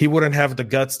 he wouldn't have the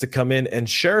guts to come in and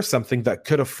share something that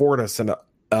could afford us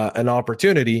an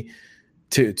opportunity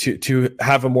to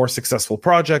have a more successful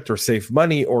project or save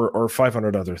money or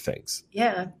 500 other things.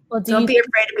 Yeah. Well, don't be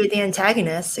afraid to be the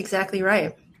antagonist. Exactly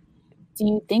right. Do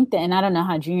you think that, and I don't know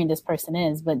how junior this person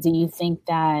is, but do you think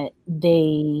that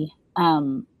they,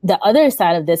 the other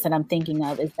side of this that I'm thinking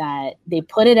of is that they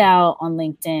put it out on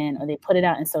LinkedIn or they put it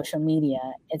out in social media.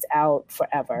 It's out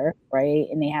forever, right?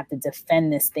 And they have to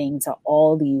defend this thing to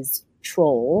all these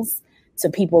trolls, to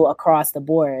people across the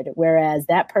board. Whereas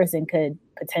that person could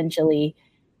potentially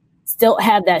still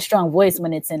have that strong voice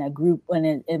when it's in a group, when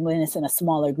it's in a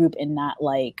smaller group and not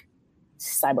like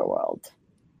cyber world.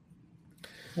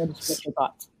 What's your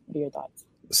thoughts? What are your thoughts?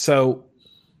 So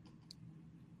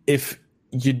if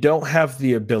you don't have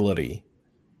the ability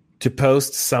to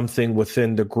post something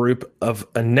within the group of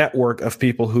a network of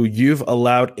people who you've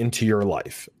allowed into your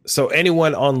life. So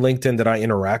anyone on LinkedIn that I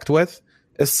interact with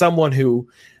is someone who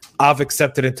I've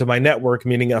accepted into my network,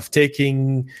 meaning I've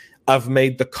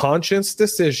made the conscious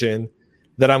decision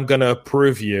that I'm going to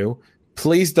approve you.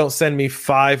 Please don't send me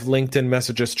 5 LinkedIn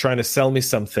messages trying to sell me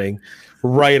something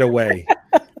right away.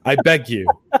 I beg you.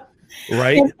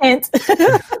 Right?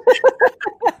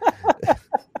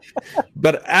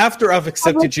 But after I've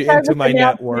accepted you into my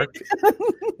network,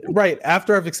 right,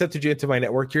 after I've accepted you into my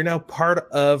network, you're now part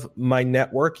of my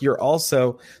network. You're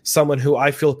also someone who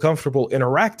I feel comfortable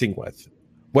interacting with.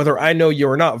 Whether I know you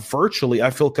or not, virtually,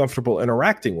 I feel comfortable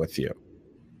interacting with you.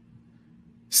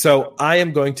 So I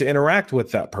am going to interact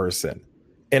with that person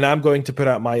and I'm going to put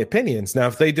out my opinions. Now,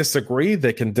 if they disagree,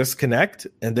 they can disconnect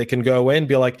and they can go in and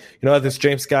be like, you know, this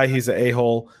James guy, he's an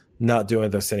a-hole, not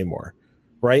doing this anymore,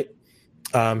 right?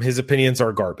 His opinions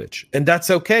are garbage. And that's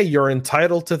okay. You're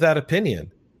entitled to that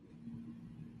opinion.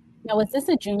 Now, was this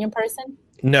a junior person?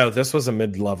 No, this was a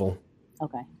mid-level.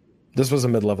 Okay. This was a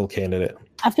mid-level candidate.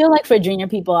 I feel like for junior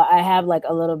people, I have like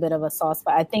a little bit of a soft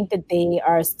spot. I think that they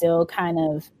are still kind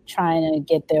of trying to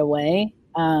get their way.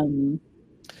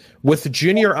 With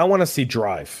junior, I want to see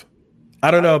drive. I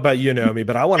don't know about you, Naomi,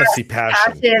 but I want to see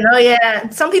passion. Oh, yeah.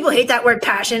 Some people hate that word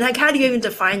passion. Like, how do you even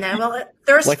define that? Well,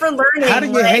 thirst like, for learning. How do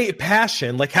you hate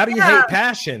passion? Like, how do you hate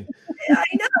passion? I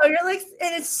know. You're like,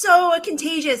 and it's so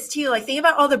contagious too. Like, think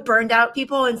about all the burned out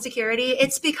people in security.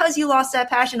 It's because you lost that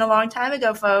passion a long time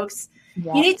ago, folks.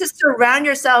 Yeah. You need to surround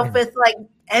yourself with like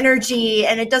energy,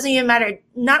 and it doesn't even matter,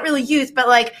 not really youth, but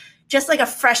like just like a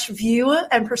fresh view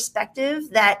and perspective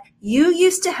that you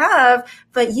used to have,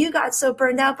 but you got so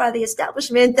burned out by the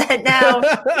establishment that now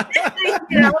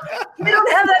you know, you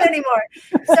don't have that anymore.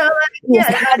 So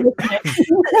yeah.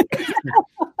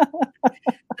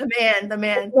 the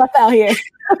man. What's out here?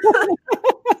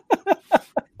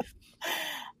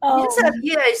 You just have,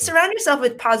 surround yourself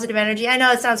with positive energy. I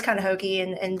know it sounds kind of hokey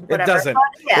and whatever. It doesn't.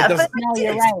 Yeah, it doesn't. But no,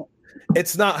 you're right.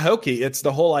 It's not hokey. It's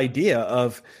the whole idea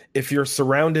of if you're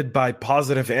surrounded by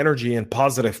positive energy and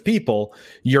positive people,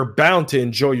 you're bound to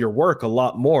enjoy your work a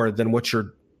lot more than what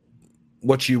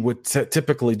you would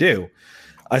typically do.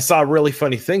 I saw a really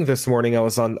funny thing this morning. I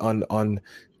was on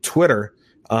Twitter,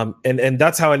 and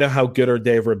that's how I know how good or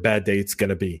day or bad day it's going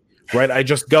to be. Right? I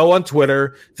just go on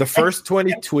Twitter, the first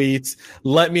 20 tweets,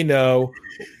 let me know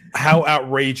how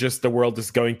outrageous the world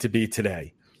is going to be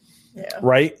today. Yeah.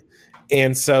 Right?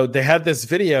 And so they had this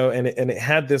video and it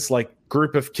had this like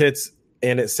group of kids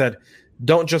and it said,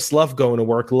 don't just love going to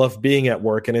work, love being at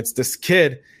work. And it's this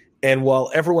kid. And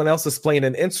while everyone else is playing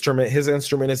an instrument, his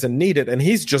instrument isn't needed. And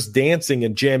he's just dancing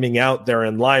and jamming out there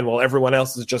in line while everyone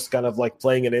else is just kind of like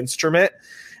playing an instrument.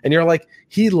 And you're like,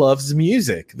 he loves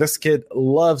music. This kid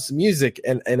loves music.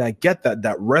 And I get that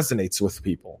resonates with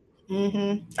people.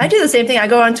 Mm-hmm. I do the same thing. I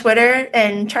go on Twitter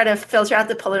and try to filter out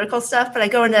the political stuff, but I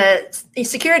go into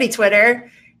security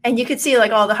Twitter and you could see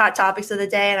like all the hot topics of the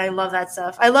day. And I love that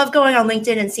stuff. I love going on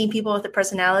LinkedIn and seeing people with a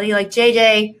personality like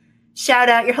JJ, shout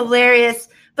out, you're hilarious.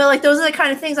 But like, those are the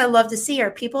kind of things I love to see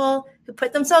are people who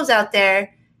put themselves out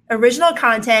there, original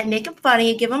content, make them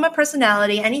funny, give them a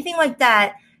personality, anything like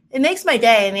that. It makes my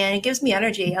day, man. It gives me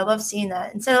energy. I love seeing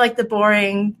that instead of like the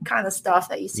boring kind of stuff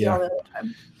that you see all the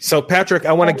time. So Patrick,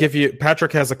 I want to give you,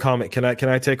 Patrick has a comment. Can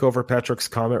I take over Patrick's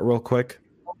comment real quick?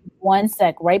 One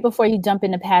sec. Right before you jump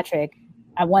into Patrick,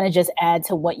 I want to just add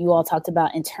to what you all talked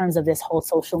about in terms of this whole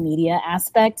social media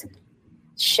aspect.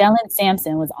 Shellen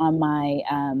Sampson was on my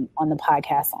on the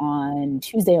podcast on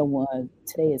Tuesday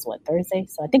today is Thursday?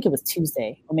 So I think it was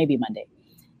Tuesday or maybe Monday.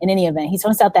 In any event, he's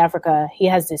from South Africa. He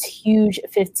has this huge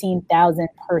 15,000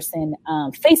 person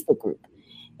Facebook group,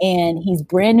 and he's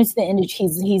brand new to the industry.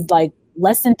 He's like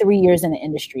less than 3 years in the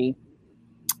industry.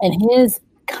 And his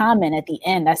comment at the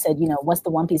end, I said, what's the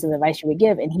one piece of advice you would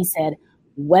give? And he said,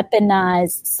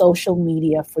 weaponize social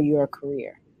media for your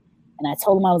career. And I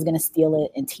told him I was going to steal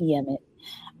it and TM it.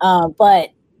 But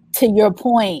to your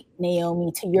point,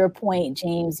 Naomi, to your point,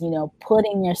 James,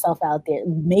 putting yourself out there,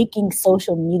 making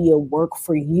social media work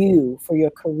for you, for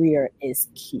your career is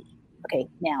key. Okay,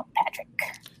 now,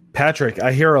 Patrick,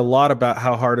 I hear a lot about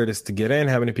how hard it is to get in,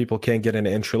 how many people can't get into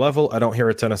entry level. I don't hear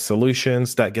a ton of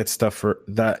solutions. That gets tough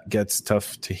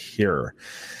to hear.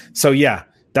 So yeah,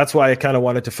 that's why I kind of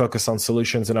wanted to focus on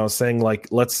solutions. And I was saying, like,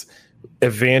 let's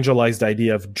evangelize the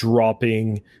idea of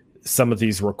dropping some of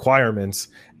these requirements,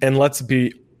 and let's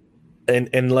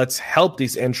help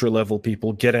these entry-level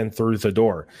people get in through the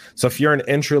door. So if you're an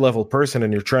entry-level person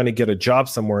and you're trying to get a job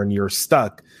somewhere and you're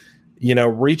stuck,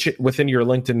 reach it within your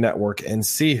LinkedIn network and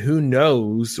see who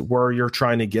knows where you're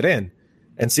trying to get in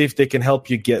and see if they can help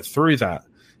you get through that.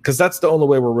 Because that's the only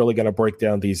way we're really going to break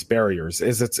down these barriers.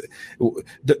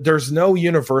 There's no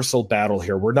universal battle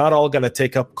here. We're not all going to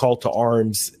take up call to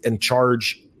arms and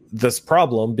charge this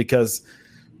problem, because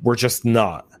we're just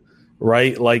not,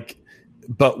 right?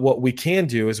 But what we can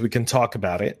do is we can talk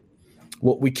about it.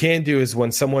 What we can do is,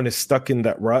 when someone is stuck in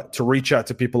that rut, to reach out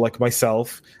to people like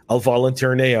myself. I'll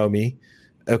volunteer Naomi.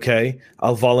 Okay.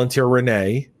 I'll volunteer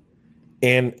Renee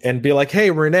and be like, hey,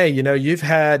 Renee, you've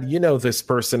had, this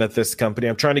person at this company.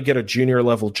 I'm trying to get a junior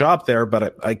level job there,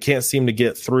 but I can't seem to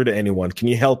get through to anyone. Can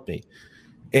you help me?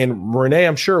 And Renee,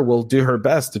 I'm sure, will do her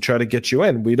best to try to get you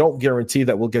in. We don't guarantee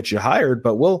that we'll get you hired,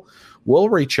 but we'll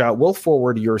reach out. We'll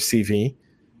forward your CV.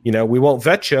 We won't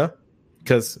vet you,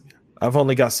 because I've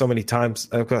only got so many times.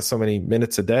 I've got so many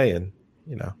minutes a day, and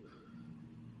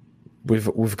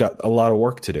we've got a lot of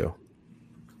work to do.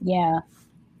 Yeah.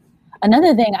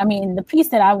 Another thing, the piece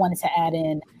that I wanted to add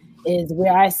in is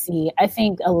where I see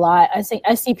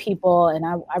people, and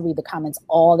I read the comments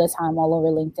all the time all over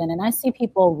LinkedIn, and I see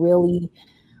people really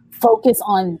focus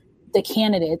on the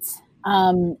candidates.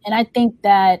 And I think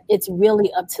that it's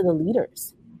really up to the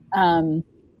leaders.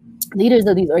 Leaders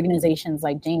of these organizations,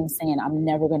 like James saying, I'm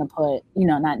never going to put,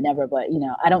 not never, but,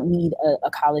 I don't need a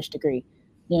college degree.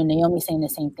 Naomi saying the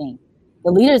same thing. The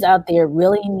leaders out there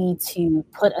really need to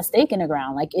put a stake in the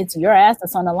ground. Like, it's your ass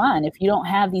that's on the line. If you don't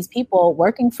have these people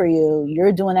working for you,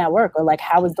 you're doing that work, or like,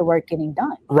 how is the work getting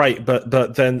done? Right.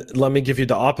 But then let me give you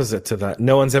the opposite to that.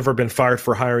 No one's ever been fired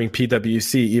for hiring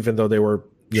PwC, even though they were,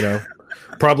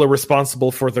 probably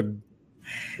responsible for the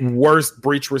worst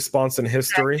breach response in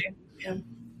history. Yeah.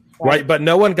 Right, but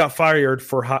no one got fired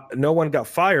for hiring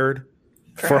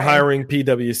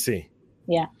PwC.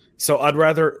 Yeah. So I'd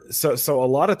rather so a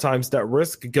lot of times that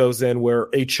risk goes in where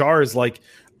HR is like,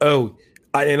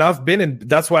 I've been in.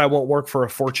 That's why I won't work for a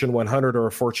Fortune 100 or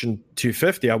a Fortune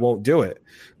 250. I won't do it,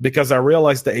 because I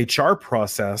realize the HR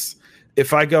process.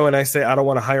 If I go and I say I don't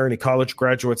want to hire any college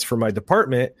graduates for my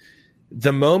department,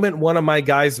 the moment one of my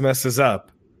guys messes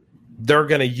up, they're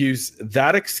going to use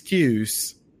that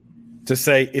excuse to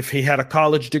say, if he had a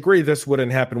college degree, this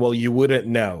wouldn't happen. Well, you wouldn't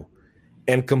know,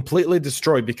 and completely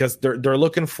destroy, because they're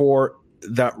looking for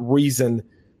that reason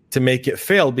to make it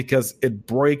fail, because it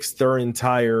breaks their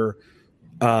entire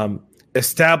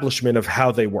establishment of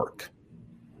how they work.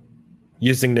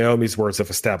 Using Naomi's words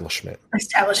of establishment.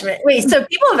 Wait, so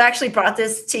people have actually brought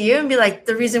this to you and be like,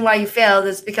 the reason why you failed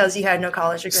is because you had no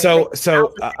college degree.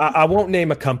 So I won't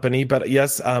name a company, but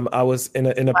yes, I was in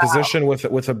a position with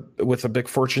a big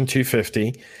Fortune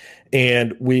 250,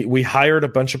 and we hired a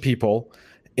bunch of people,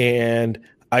 and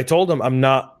I told them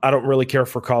I don't really care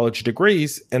for college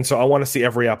degrees, and so I want to see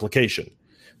every application.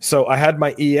 So I had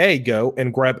my EA go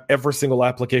and grab every single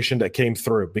application that came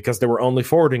through, because they were only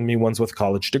forwarding me ones with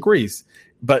college degrees,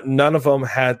 but none of them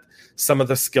had some of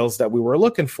the skills that we were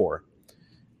looking for.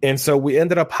 And so we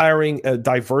ended up hiring a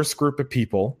diverse group of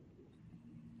people.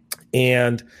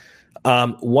 And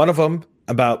one of them,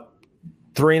 about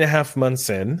 3.5 months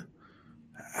in,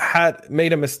 had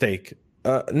made a mistake.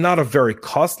 Not a very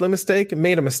costly mistake,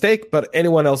 made a mistake, but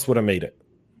anyone else would have made it,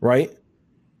 right?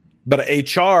 But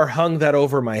HR hung that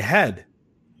over my head.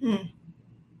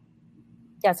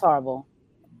 That's horrible.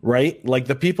 Right? Like,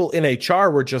 the people in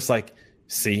HR were just like,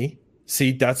 see,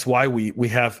 that's why we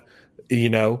have,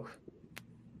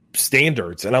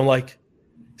 standards. And I'm like,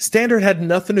 standard had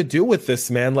nothing to do with this,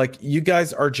 man. Like, you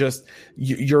guys are just,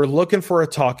 you're looking for a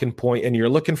talking point, and you're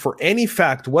looking for any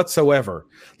fact whatsoever.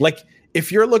 Like,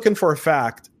 if you're looking for a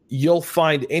fact, you'll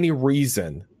find any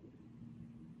reason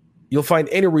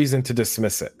to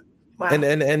dismiss it. Wow.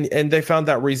 And they found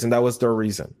that reason. That was their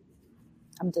reason.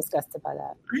 I'm disgusted by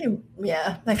that.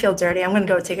 I feel dirty. I'm going to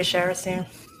go take a shower soon.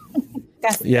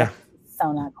 That's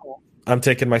so not cool. I'm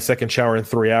taking my second shower in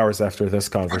 3 hours after this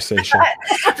conversation.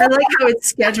 I like how it's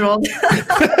scheduled.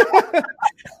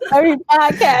 Every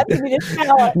podcast, you need a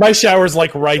shower. My shower's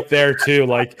like right there too.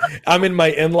 Like I'm in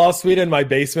my in-law suite in my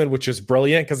basement, which is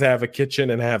brilliant because I have a kitchen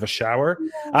and I have a shower.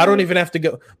 I don't even have to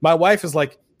go. My wife is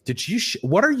like, "Did you?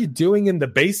 What are you doing in the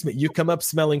basement? You come up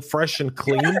smelling fresh and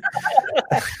clean."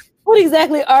 What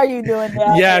exactly are you doing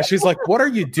now? Yeah, she's like, "What are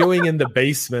you doing in the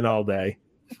basement all day?"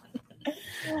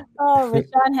 Oh,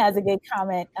 Rashawn has a good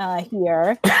comment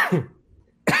here.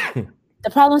 The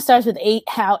problem starts with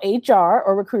how HR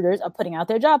or recruiters are putting out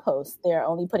their job posts. They're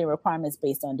only putting requirements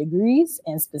based on degrees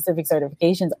and specific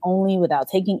certifications only without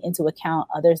taking into account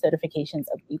other certifications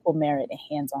of equal merit and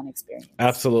hands-on experience.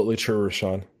 Absolutely true,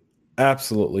 Rashawn.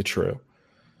 Absolutely true.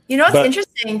 You know, it's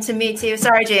interesting to me too.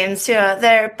 Sorry, James, too.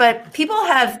 But people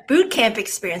have boot camp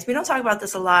experience. We don't talk about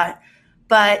this a lot.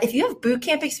 But if you have boot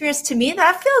camp experience, to me,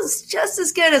 that feels just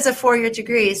as good as a 4-year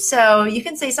degree. So you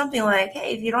can say something like,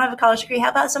 hey, if you don't have a college degree,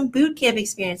 how about some boot camp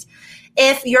experience?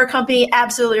 If your company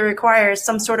absolutely requires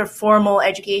some sort of formal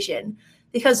education,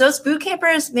 because those boot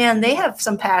campers, man, they have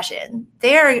some passion.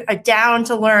 They are down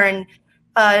to learn,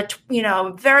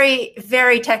 very,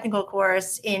 very technical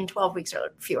course in 12 weeks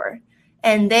or fewer.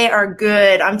 And they are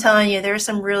good. I'm telling you, there's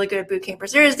some really good boot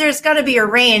campers. There's got to be a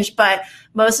range, but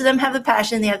most of them have the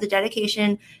passion, they have the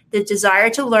dedication, the desire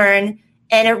to learn,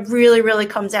 and it really, really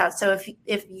comes out. So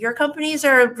if your companies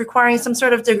are requiring some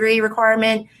sort of degree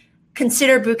requirement,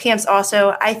 consider boot camps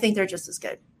also. I think they're just as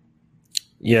good.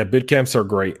 Yeah, boot camps are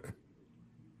great.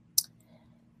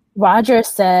 Roger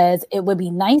says it would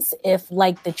be nice if,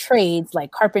 like the trades,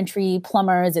 like carpentry,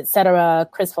 plumbers, etc.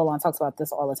 Chris Folon talks about this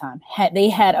all the time. They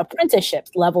had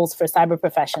apprenticeships levels for cyber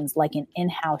professions, like an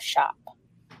in-house shop.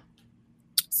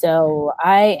 So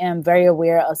I am very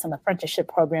aware of some apprenticeship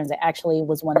programs that actually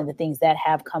was one of the things that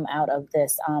have come out of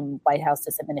this White House,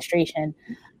 this administration.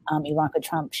 Ivanka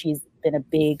Trump, she's been a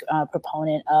big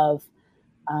proponent of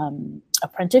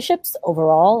apprenticeships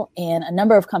overall, and a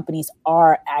number of companies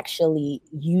are actually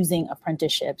using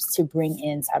apprenticeships to bring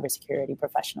in cybersecurity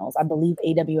professionals. I believe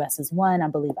AWS is one. I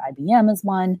believe IBM is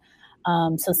one.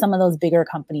 So some of those bigger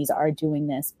companies are doing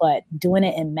this, but doing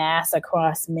it in mass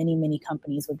across many, many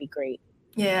companies would be great.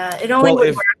 Yeah, it only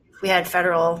would work if we had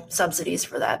federal subsidies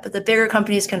for that, but the bigger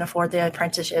companies can afford the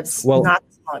apprenticeships, not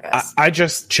the small guys. I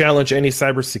just challenge any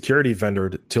cybersecurity vendor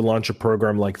to launch a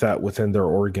program like that within their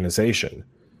organization.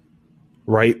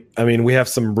 Right. I mean, we have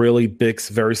some really big,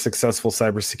 very successful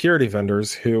cybersecurity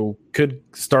vendors who could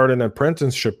start an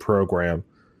apprenticeship program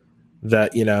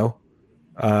that,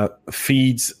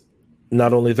 feeds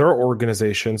not only their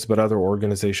organizations, but other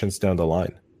organizations down the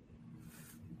line.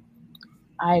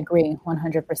 I agree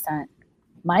 100%.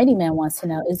 Mighty Man wants to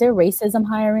know, is there racism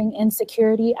hiring in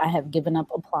security? I have given up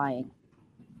applying.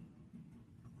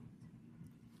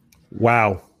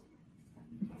 Wow.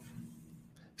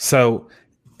 So,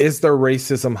 is there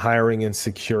racism hiring in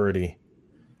security?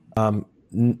 I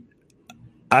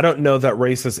don't know that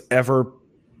race has ever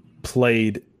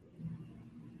played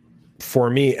for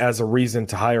me as a reason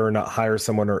to hire or not hire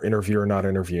someone, or interview or not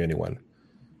interview anyone.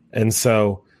 And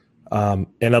so, and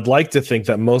I'd like to think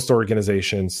that most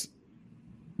organizations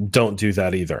don't do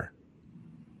that either.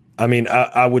 I mean,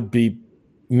 I would be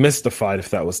mystified if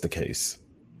that was the case.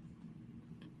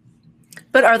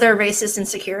 But are there racists in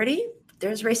security?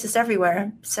 There's racists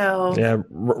everywhere. So yeah,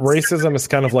 racism is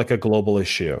kind of like a global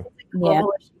issue. Yeah.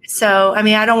 So, I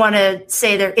mean, I don't want to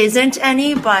say there isn't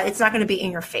any, but it's not going to be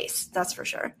in your face. That's for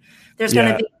sure. There's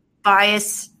going to be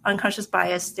bias, unconscious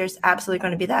bias. There's absolutely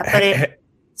going to be that, but it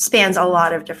spans a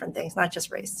lot of different things, not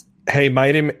just race. Hey,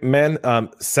 Mighty Man,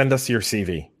 send us your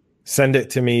CV. Send it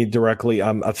to me directly.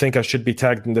 I think I should be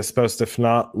tagged in this post. If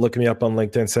not, look me up on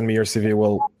LinkedIn. Send me your CV.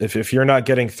 Well, if you're not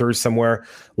getting through somewhere,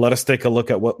 let us take a look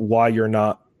at why you're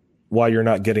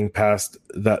not getting past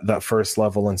that first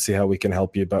level and see how we can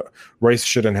help you. But race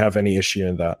shouldn't have any issue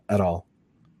in that at all.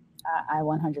 I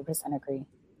 100% agree.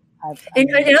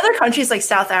 In other countries like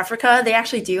South Africa, they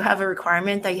actually do have a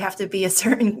requirement that you have to be a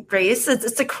certain race.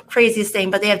 It's the craziest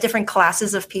thing, but they have different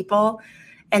classes of people.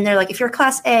 And they're like, if you're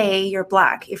class A, you're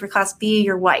black. If you're class B,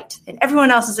 you're white. And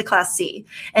everyone else is a class C.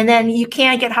 And then you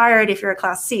can't get hired if you're a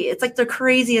class C. It's like the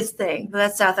craziest thing. But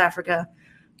that's South Africa.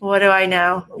 What do I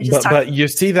know? But you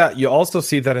see that, you also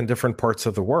see that in different parts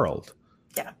of the world.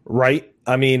 Yeah. Right?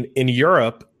 I mean, in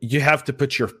Europe, you have to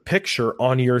put your picture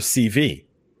on your CV.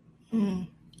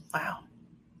 Wow.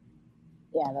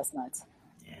 Yeah, that's nuts.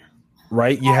 Yeah.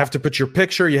 Right? You have to put your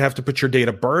picture. You have to put your date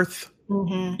of birth.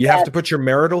 You have to put your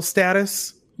marital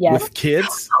status with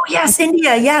kids. Oh, yes.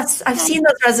 India. Yes. I've seen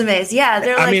those resumes. Yeah.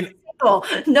 They're like,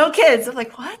 no kids. I'm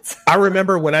like, what? I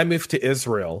remember when I moved to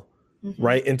Israel,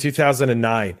 right, in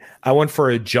 2009, I went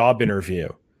for a job interview.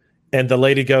 And the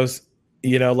lady goes,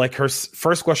 like her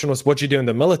first question was, what'd you do in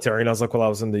the military? And I was like, well, I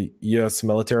was in the U.S.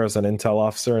 military. I was an intel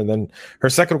officer. And then her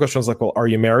second question was like, well, are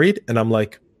you married? And I'm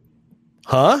like,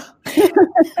 huh?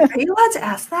 Are you allowed to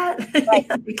ask that? Right.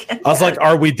 I was like,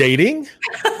 are we dating?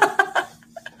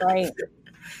 Right.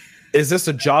 Is this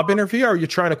a job interview, or are you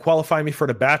trying to qualify me for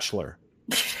The Bachelor?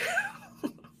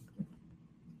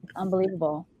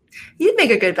 Unbelievable. You'd make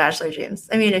a good bachelor, James.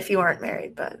 I mean, if you weren't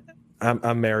married, but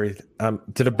I'm married.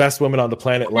 To the best woman on the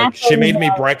planet. Like, she made me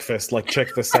breakfast. Like,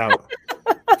 check this out.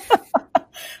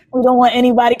 We don't want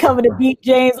anybody coming to beat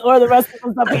James or the rest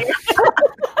of us up here.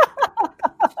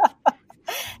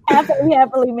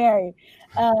 Happily married.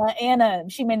 Anna,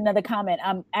 she made another comment.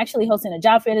 I'm actually hosting a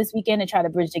job fair this weekend to try to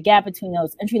bridge the gap between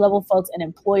those entry-level folks and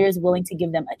employers willing to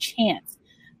give them a chance.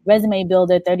 Resume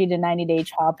builder, 30 to 90-day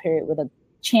trial period with a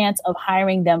chance of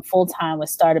hiring them full-time with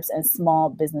startups and small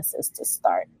businesses to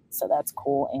start. So that's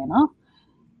cool,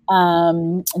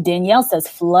 Anna. Danielle says,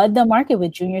 flood the market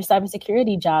with junior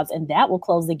cybersecurity jobs, and that will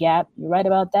close the gap. You're right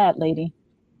about that, lady.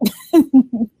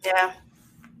 Yeah.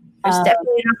 There's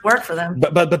definitely enough work for them.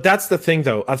 But that's the thing,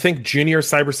 though. I think junior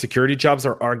cybersecurity jobs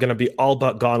are going to be all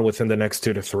but gone within the next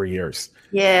 2 to 3 years.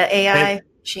 Yeah, AI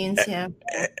machines. Yeah,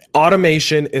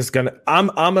 automation is going to. I'm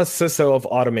a CISO of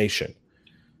automation,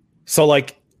 so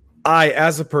like I,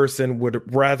 as a person, would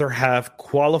rather have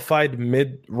qualified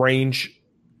mid-range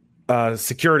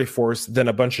security force than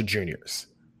a bunch of juniors.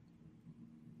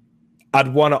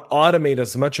 I'd want to automate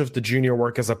as much of the junior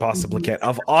work as I possibly can.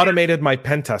 I've automated my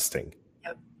pen testing.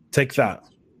 Take that.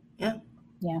 Yeah.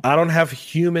 I don't have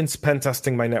humans pen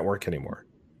testing my network anymore.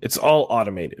 It's all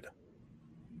automated.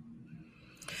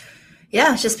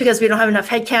 Yeah, it's just because we don't have enough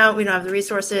headcount, we don't have the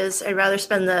resources. I'd rather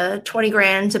spend the 20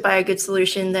 grand to buy a good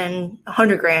solution than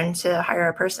 100 grand to hire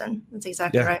a person. That's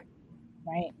exactly right.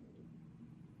 Right.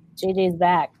 JJ's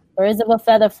back. Birds of a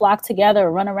feather flock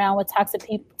together, run around with toxic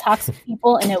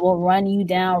people, and it will run you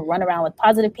down. Run around with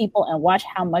positive people and watch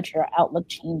how much your outlook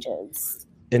changes.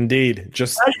 Indeed.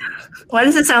 Why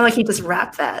does it sound like you just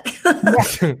rap that?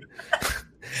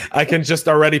 I can just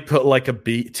already put like a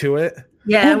beat to it.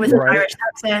 Yeah, with an Irish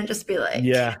accent, just be like,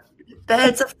 yeah,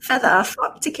 birds of feather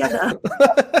flock together.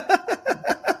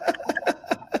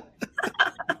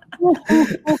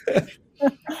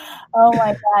 Oh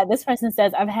my God. This person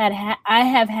says, I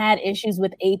have had issues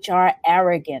with HR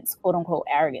arrogance, quote unquote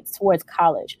arrogance, towards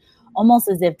college, almost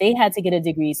as if they had to get a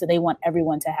degree, so they want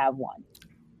everyone to have one.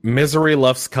 Misery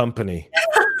loves company.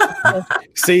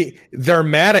 See, they're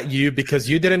mad at you because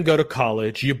you didn't go to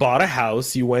college. You bought a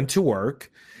house. You went to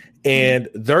work. And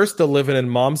they're still living in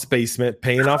mom's basement,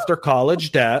 paying off their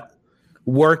college debt,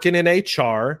 working in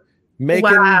HR, making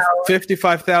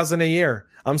 $55,000 a year.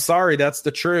 I'm sorry. That's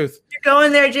the truth. You're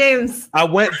going there, James. I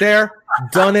went there,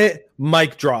 done it,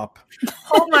 mic drop.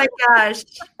 Oh my gosh.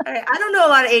 I don't know a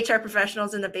lot of HR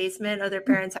professionals in the basement of their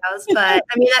parents' house, but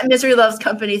I mean, that misery loves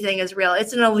company thing is real.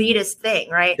 It's an elitist thing,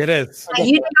 right? It is. Like,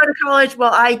 you didn't go to college.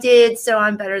 Well, I did, so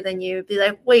I'm better than you. Be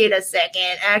like, wait a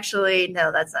second. Actually,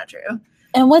 no, that's not true.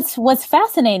 And what's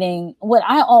fascinating, what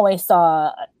I always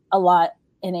saw a lot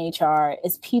in HR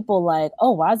is people like,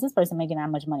 oh, why is this person making that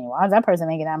much money? Why is that person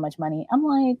making that much money? I'm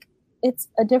like, it's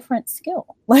a different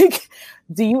skill. Like,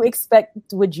 would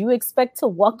you expect to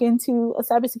walk into a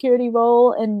cybersecurity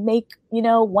role and make,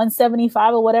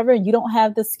 175 or whatever, and you don't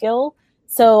have the skill?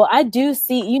 So I do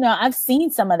see, I've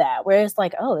seen some of that where it's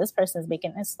like, oh, this person's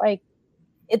making, it's like,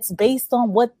 it's based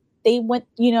on what they went,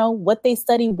 what they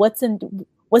study, what's in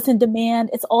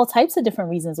demand. It's all types of different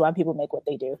reasons why people make what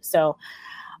they do. So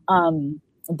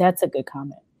that's a good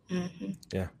comment. Mm-hmm.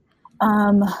 Yeah.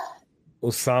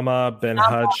 Osama bin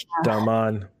Hajj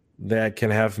Daman, that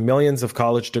can have millions of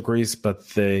college degrees, but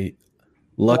they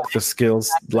lack the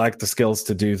skills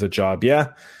to do the job.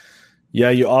 Yeah.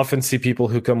 You often see people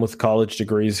who come with college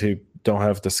degrees who don't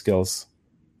have the skills.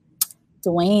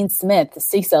 Dwayne Smith, the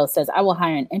CISO, says, I will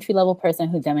hire an entry-level person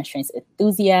who demonstrates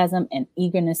enthusiasm and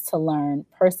eagerness to learn.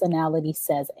 Personality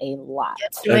says a lot.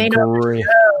 Get Dwayne on the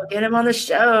show. Get him on the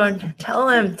show and tell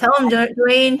him,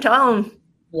 Dwayne, tell him.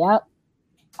 Yep.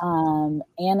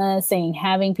 Anna is saying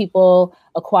having people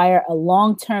acquire a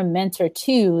long-term mentor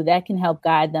too, that can help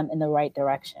guide them in the right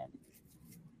direction.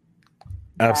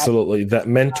 Absolutely. That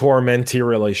mentor-mentee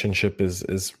relationship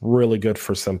is really good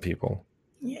for some people.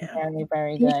 Yeah. Very,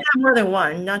 very you good. have more than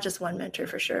one, not just one mentor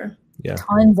for sure. Yeah.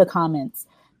 Tons of comments.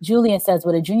 Julia says,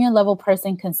 would a junior level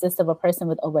person consist of a person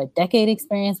with over a decade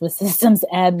experience with systems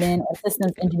admin or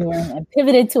systems engineering and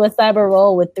pivoted to a cyber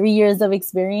role with 3 years of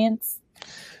experience?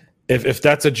 If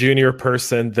that's a junior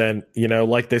person, then,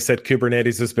 like they said,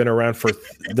 Kubernetes has been around for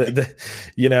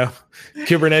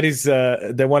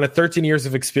Kubernetes. They wanted 13 years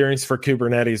of experience for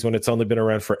Kubernetes when it's only been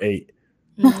around for 8.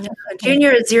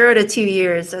 Junior is 0 to 2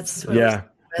 years. That's what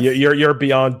you're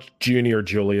beyond junior,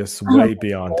 Julius. Way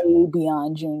beyond. Way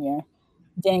beyond junior.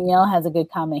 Danielle has a good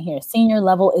comment here. Senior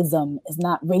levelism is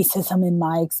not racism in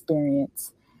my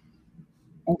experience.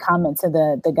 And comment to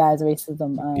the guy's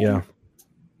racism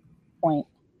point.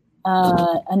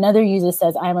 Another user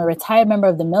says, I'm a retired member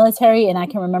of the military, and I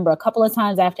can remember a couple of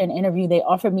times after an interview, they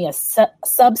offered me a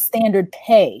substandard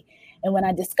pay. And when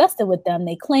I discussed it with them,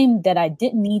 they claimed that I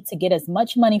didn't need to get as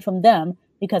much money from them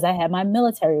because I had my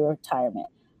military retirement.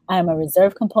 I am a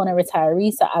reserve component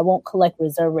retiree, so I won't collect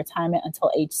reserve retirement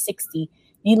until age 60.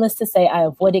 Needless to say, I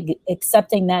avoided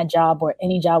accepting that job or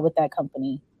any job with that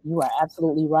company. You are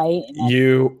absolutely right.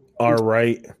 You are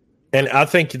right. And I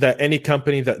think that any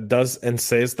company that does and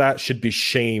says that should be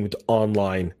shamed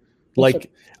online.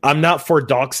 Like, I'm not for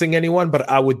doxing anyone, but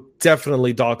I would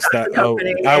definitely dox that.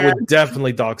 I would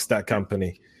definitely dox that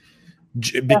company.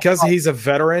 Because he's a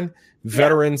veteran.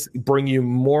 Veterans bring you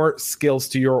more skills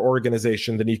to your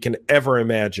organization than you can ever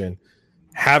imagine.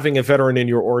 Having a veteran in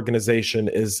your organization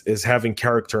is having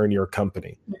character in your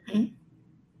company.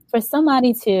 For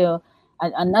somebody to...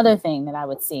 Another thing that I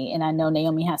would see, and I know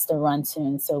Naomi has to run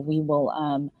soon, so we're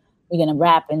going to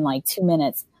wrap in like 2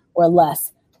 minutes or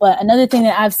less. But another thing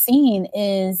that I've seen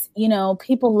is,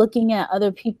 people looking at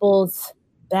other people's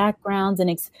backgrounds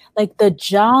and like the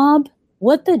job,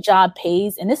 what the job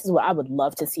pays. And this is what I would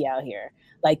love to see out here.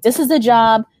 Like, this is the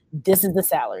job. This is the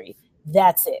salary.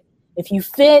 That's it. If you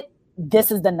fit,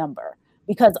 this is the number.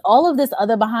 Because all of this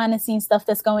other behind the scenes stuff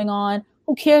that's going on,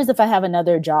 who cares if I have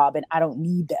another job and I don't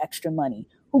need the extra money?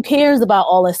 Who cares about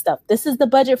all this stuff? This is the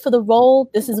budget for the role.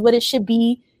 This is what it should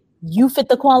be. You fit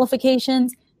the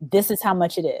qualifications. This is how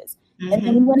much it is. And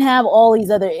then we wouldn't have all these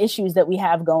other issues that we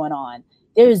have going on.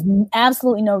 There is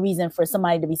absolutely no reason for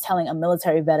somebody to be telling a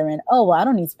military veteran, oh, well, I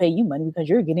don't need to pay you money because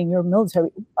you're getting your military.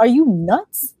 Are you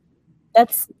nuts?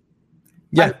 That's...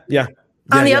 On the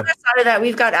other side of that,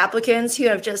 we've got applicants who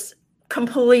have just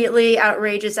completely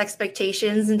outrageous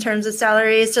expectations in terms of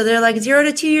salaries. So they're like 0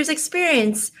 to 2 years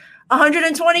experience,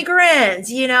 120 grand,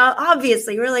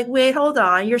 obviously we're like, wait, hold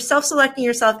on. You're self-selecting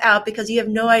yourself out because you have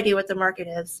no idea what the market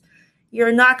is.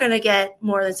 You're not going to get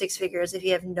more than 6 figures if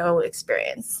you have no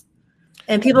experience.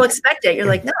 And people expect it. You're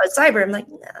like, no, it's cyber. I'm like,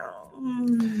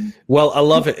 no. Well, I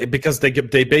love it because they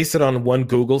base it on one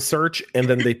Google search and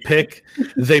then they pick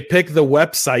the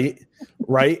website,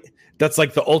 right? That's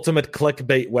like the ultimate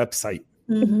clickbait website.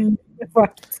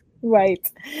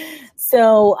 Right.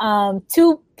 So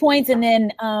 2 points, and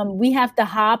then we have to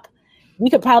hop. We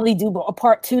could probably do a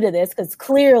part 2 to this because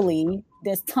clearly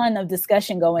there's a ton of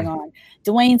discussion going on.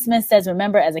 Dwayne Smith says,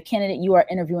 remember, as a candidate, you are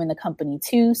interviewing the company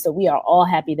too. So we are all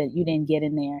happy that you didn't get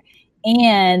in there.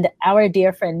 And our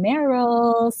dear friend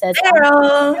Meryl says,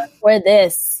 for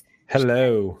this.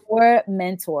 Hello. For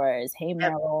mentors. Hey,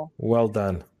 Meryl. Well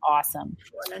done. Awesome.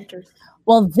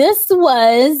 Well, this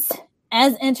was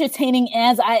as entertaining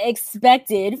as I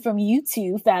expected from you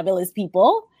two fabulous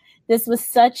people. This was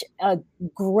such a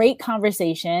great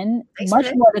conversation.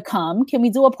 Much more to come. Can we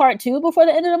do a part 2 before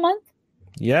the end of the month?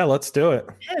 Yeah, let's do it.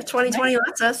 Yeah, if 2020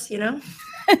 lets us,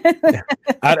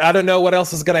 I don't know what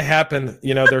else is going to happen.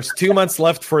 There's 2 months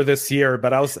left for this year,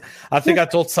 but I think I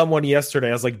told someone yesterday,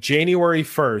 I was like, January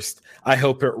 1st, I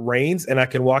hope it rains and I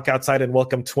can walk outside and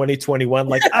welcome 2021.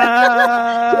 Like,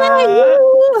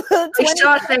 like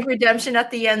Shawshank Redemption at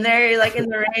the end there, you're like in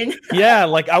the rain. Yeah,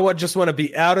 like I would just want to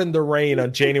be out in the rain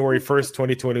on January 1st,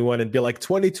 2021 and be like,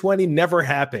 2020 never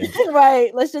happened.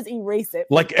 Right. Let's just erase it.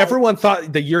 Like everyone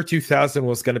thought the year 2000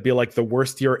 was going to be like the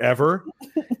worst year ever.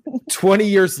 20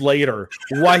 years later,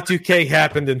 Y2K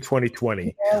happened in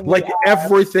 2020. Like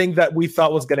everything that we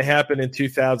thought was going to happen in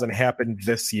 2000 happened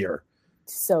this year.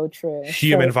 So true.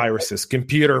 Human viruses,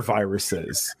 computer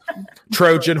viruses,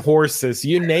 Trojan horses,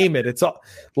 you name it. It's all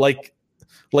like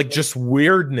just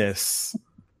weirdness.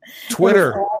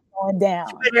 Twitter. Going down.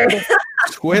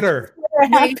 Twitter.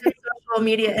 Social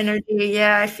media energy.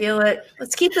 Yeah, I feel it.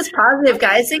 Let's keep this positive,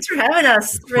 guys. Thanks for having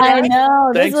us, Renee. I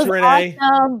know. Thanks, this was Renee.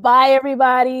 Awesome. Bye,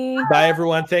 everybody. Bye,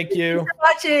 everyone. Thank you. Thanks for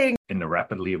watching. In the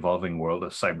rapidly evolving world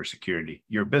of cybersecurity,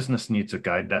 your business needs a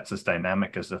guide that's as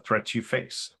dynamic as the threats you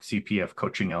face. CPF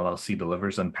Coaching LLC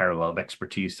delivers unparalleled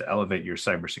expertise to elevate your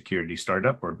cybersecurity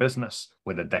startup or business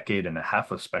with a decade and a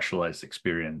half of specialized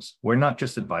experience. We're not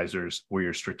just advisors, we're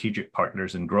your strategic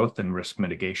partners in growth and risk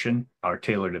mitigation. Our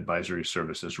tailored advisory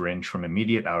services range from from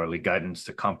immediate hourly guidance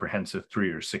to comprehensive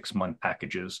 3 or 6 month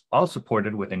packages, all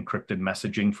supported with encrypted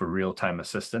messaging for real-time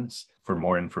assistance. For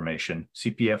more information,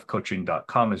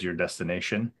 cpfcoaching.com is your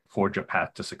destination. Forge a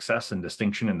path to success and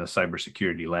distinction in the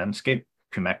cybersecurity landscape.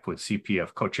 Connect with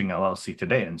CPF Coaching LLC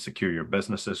today and secure your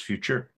business's future.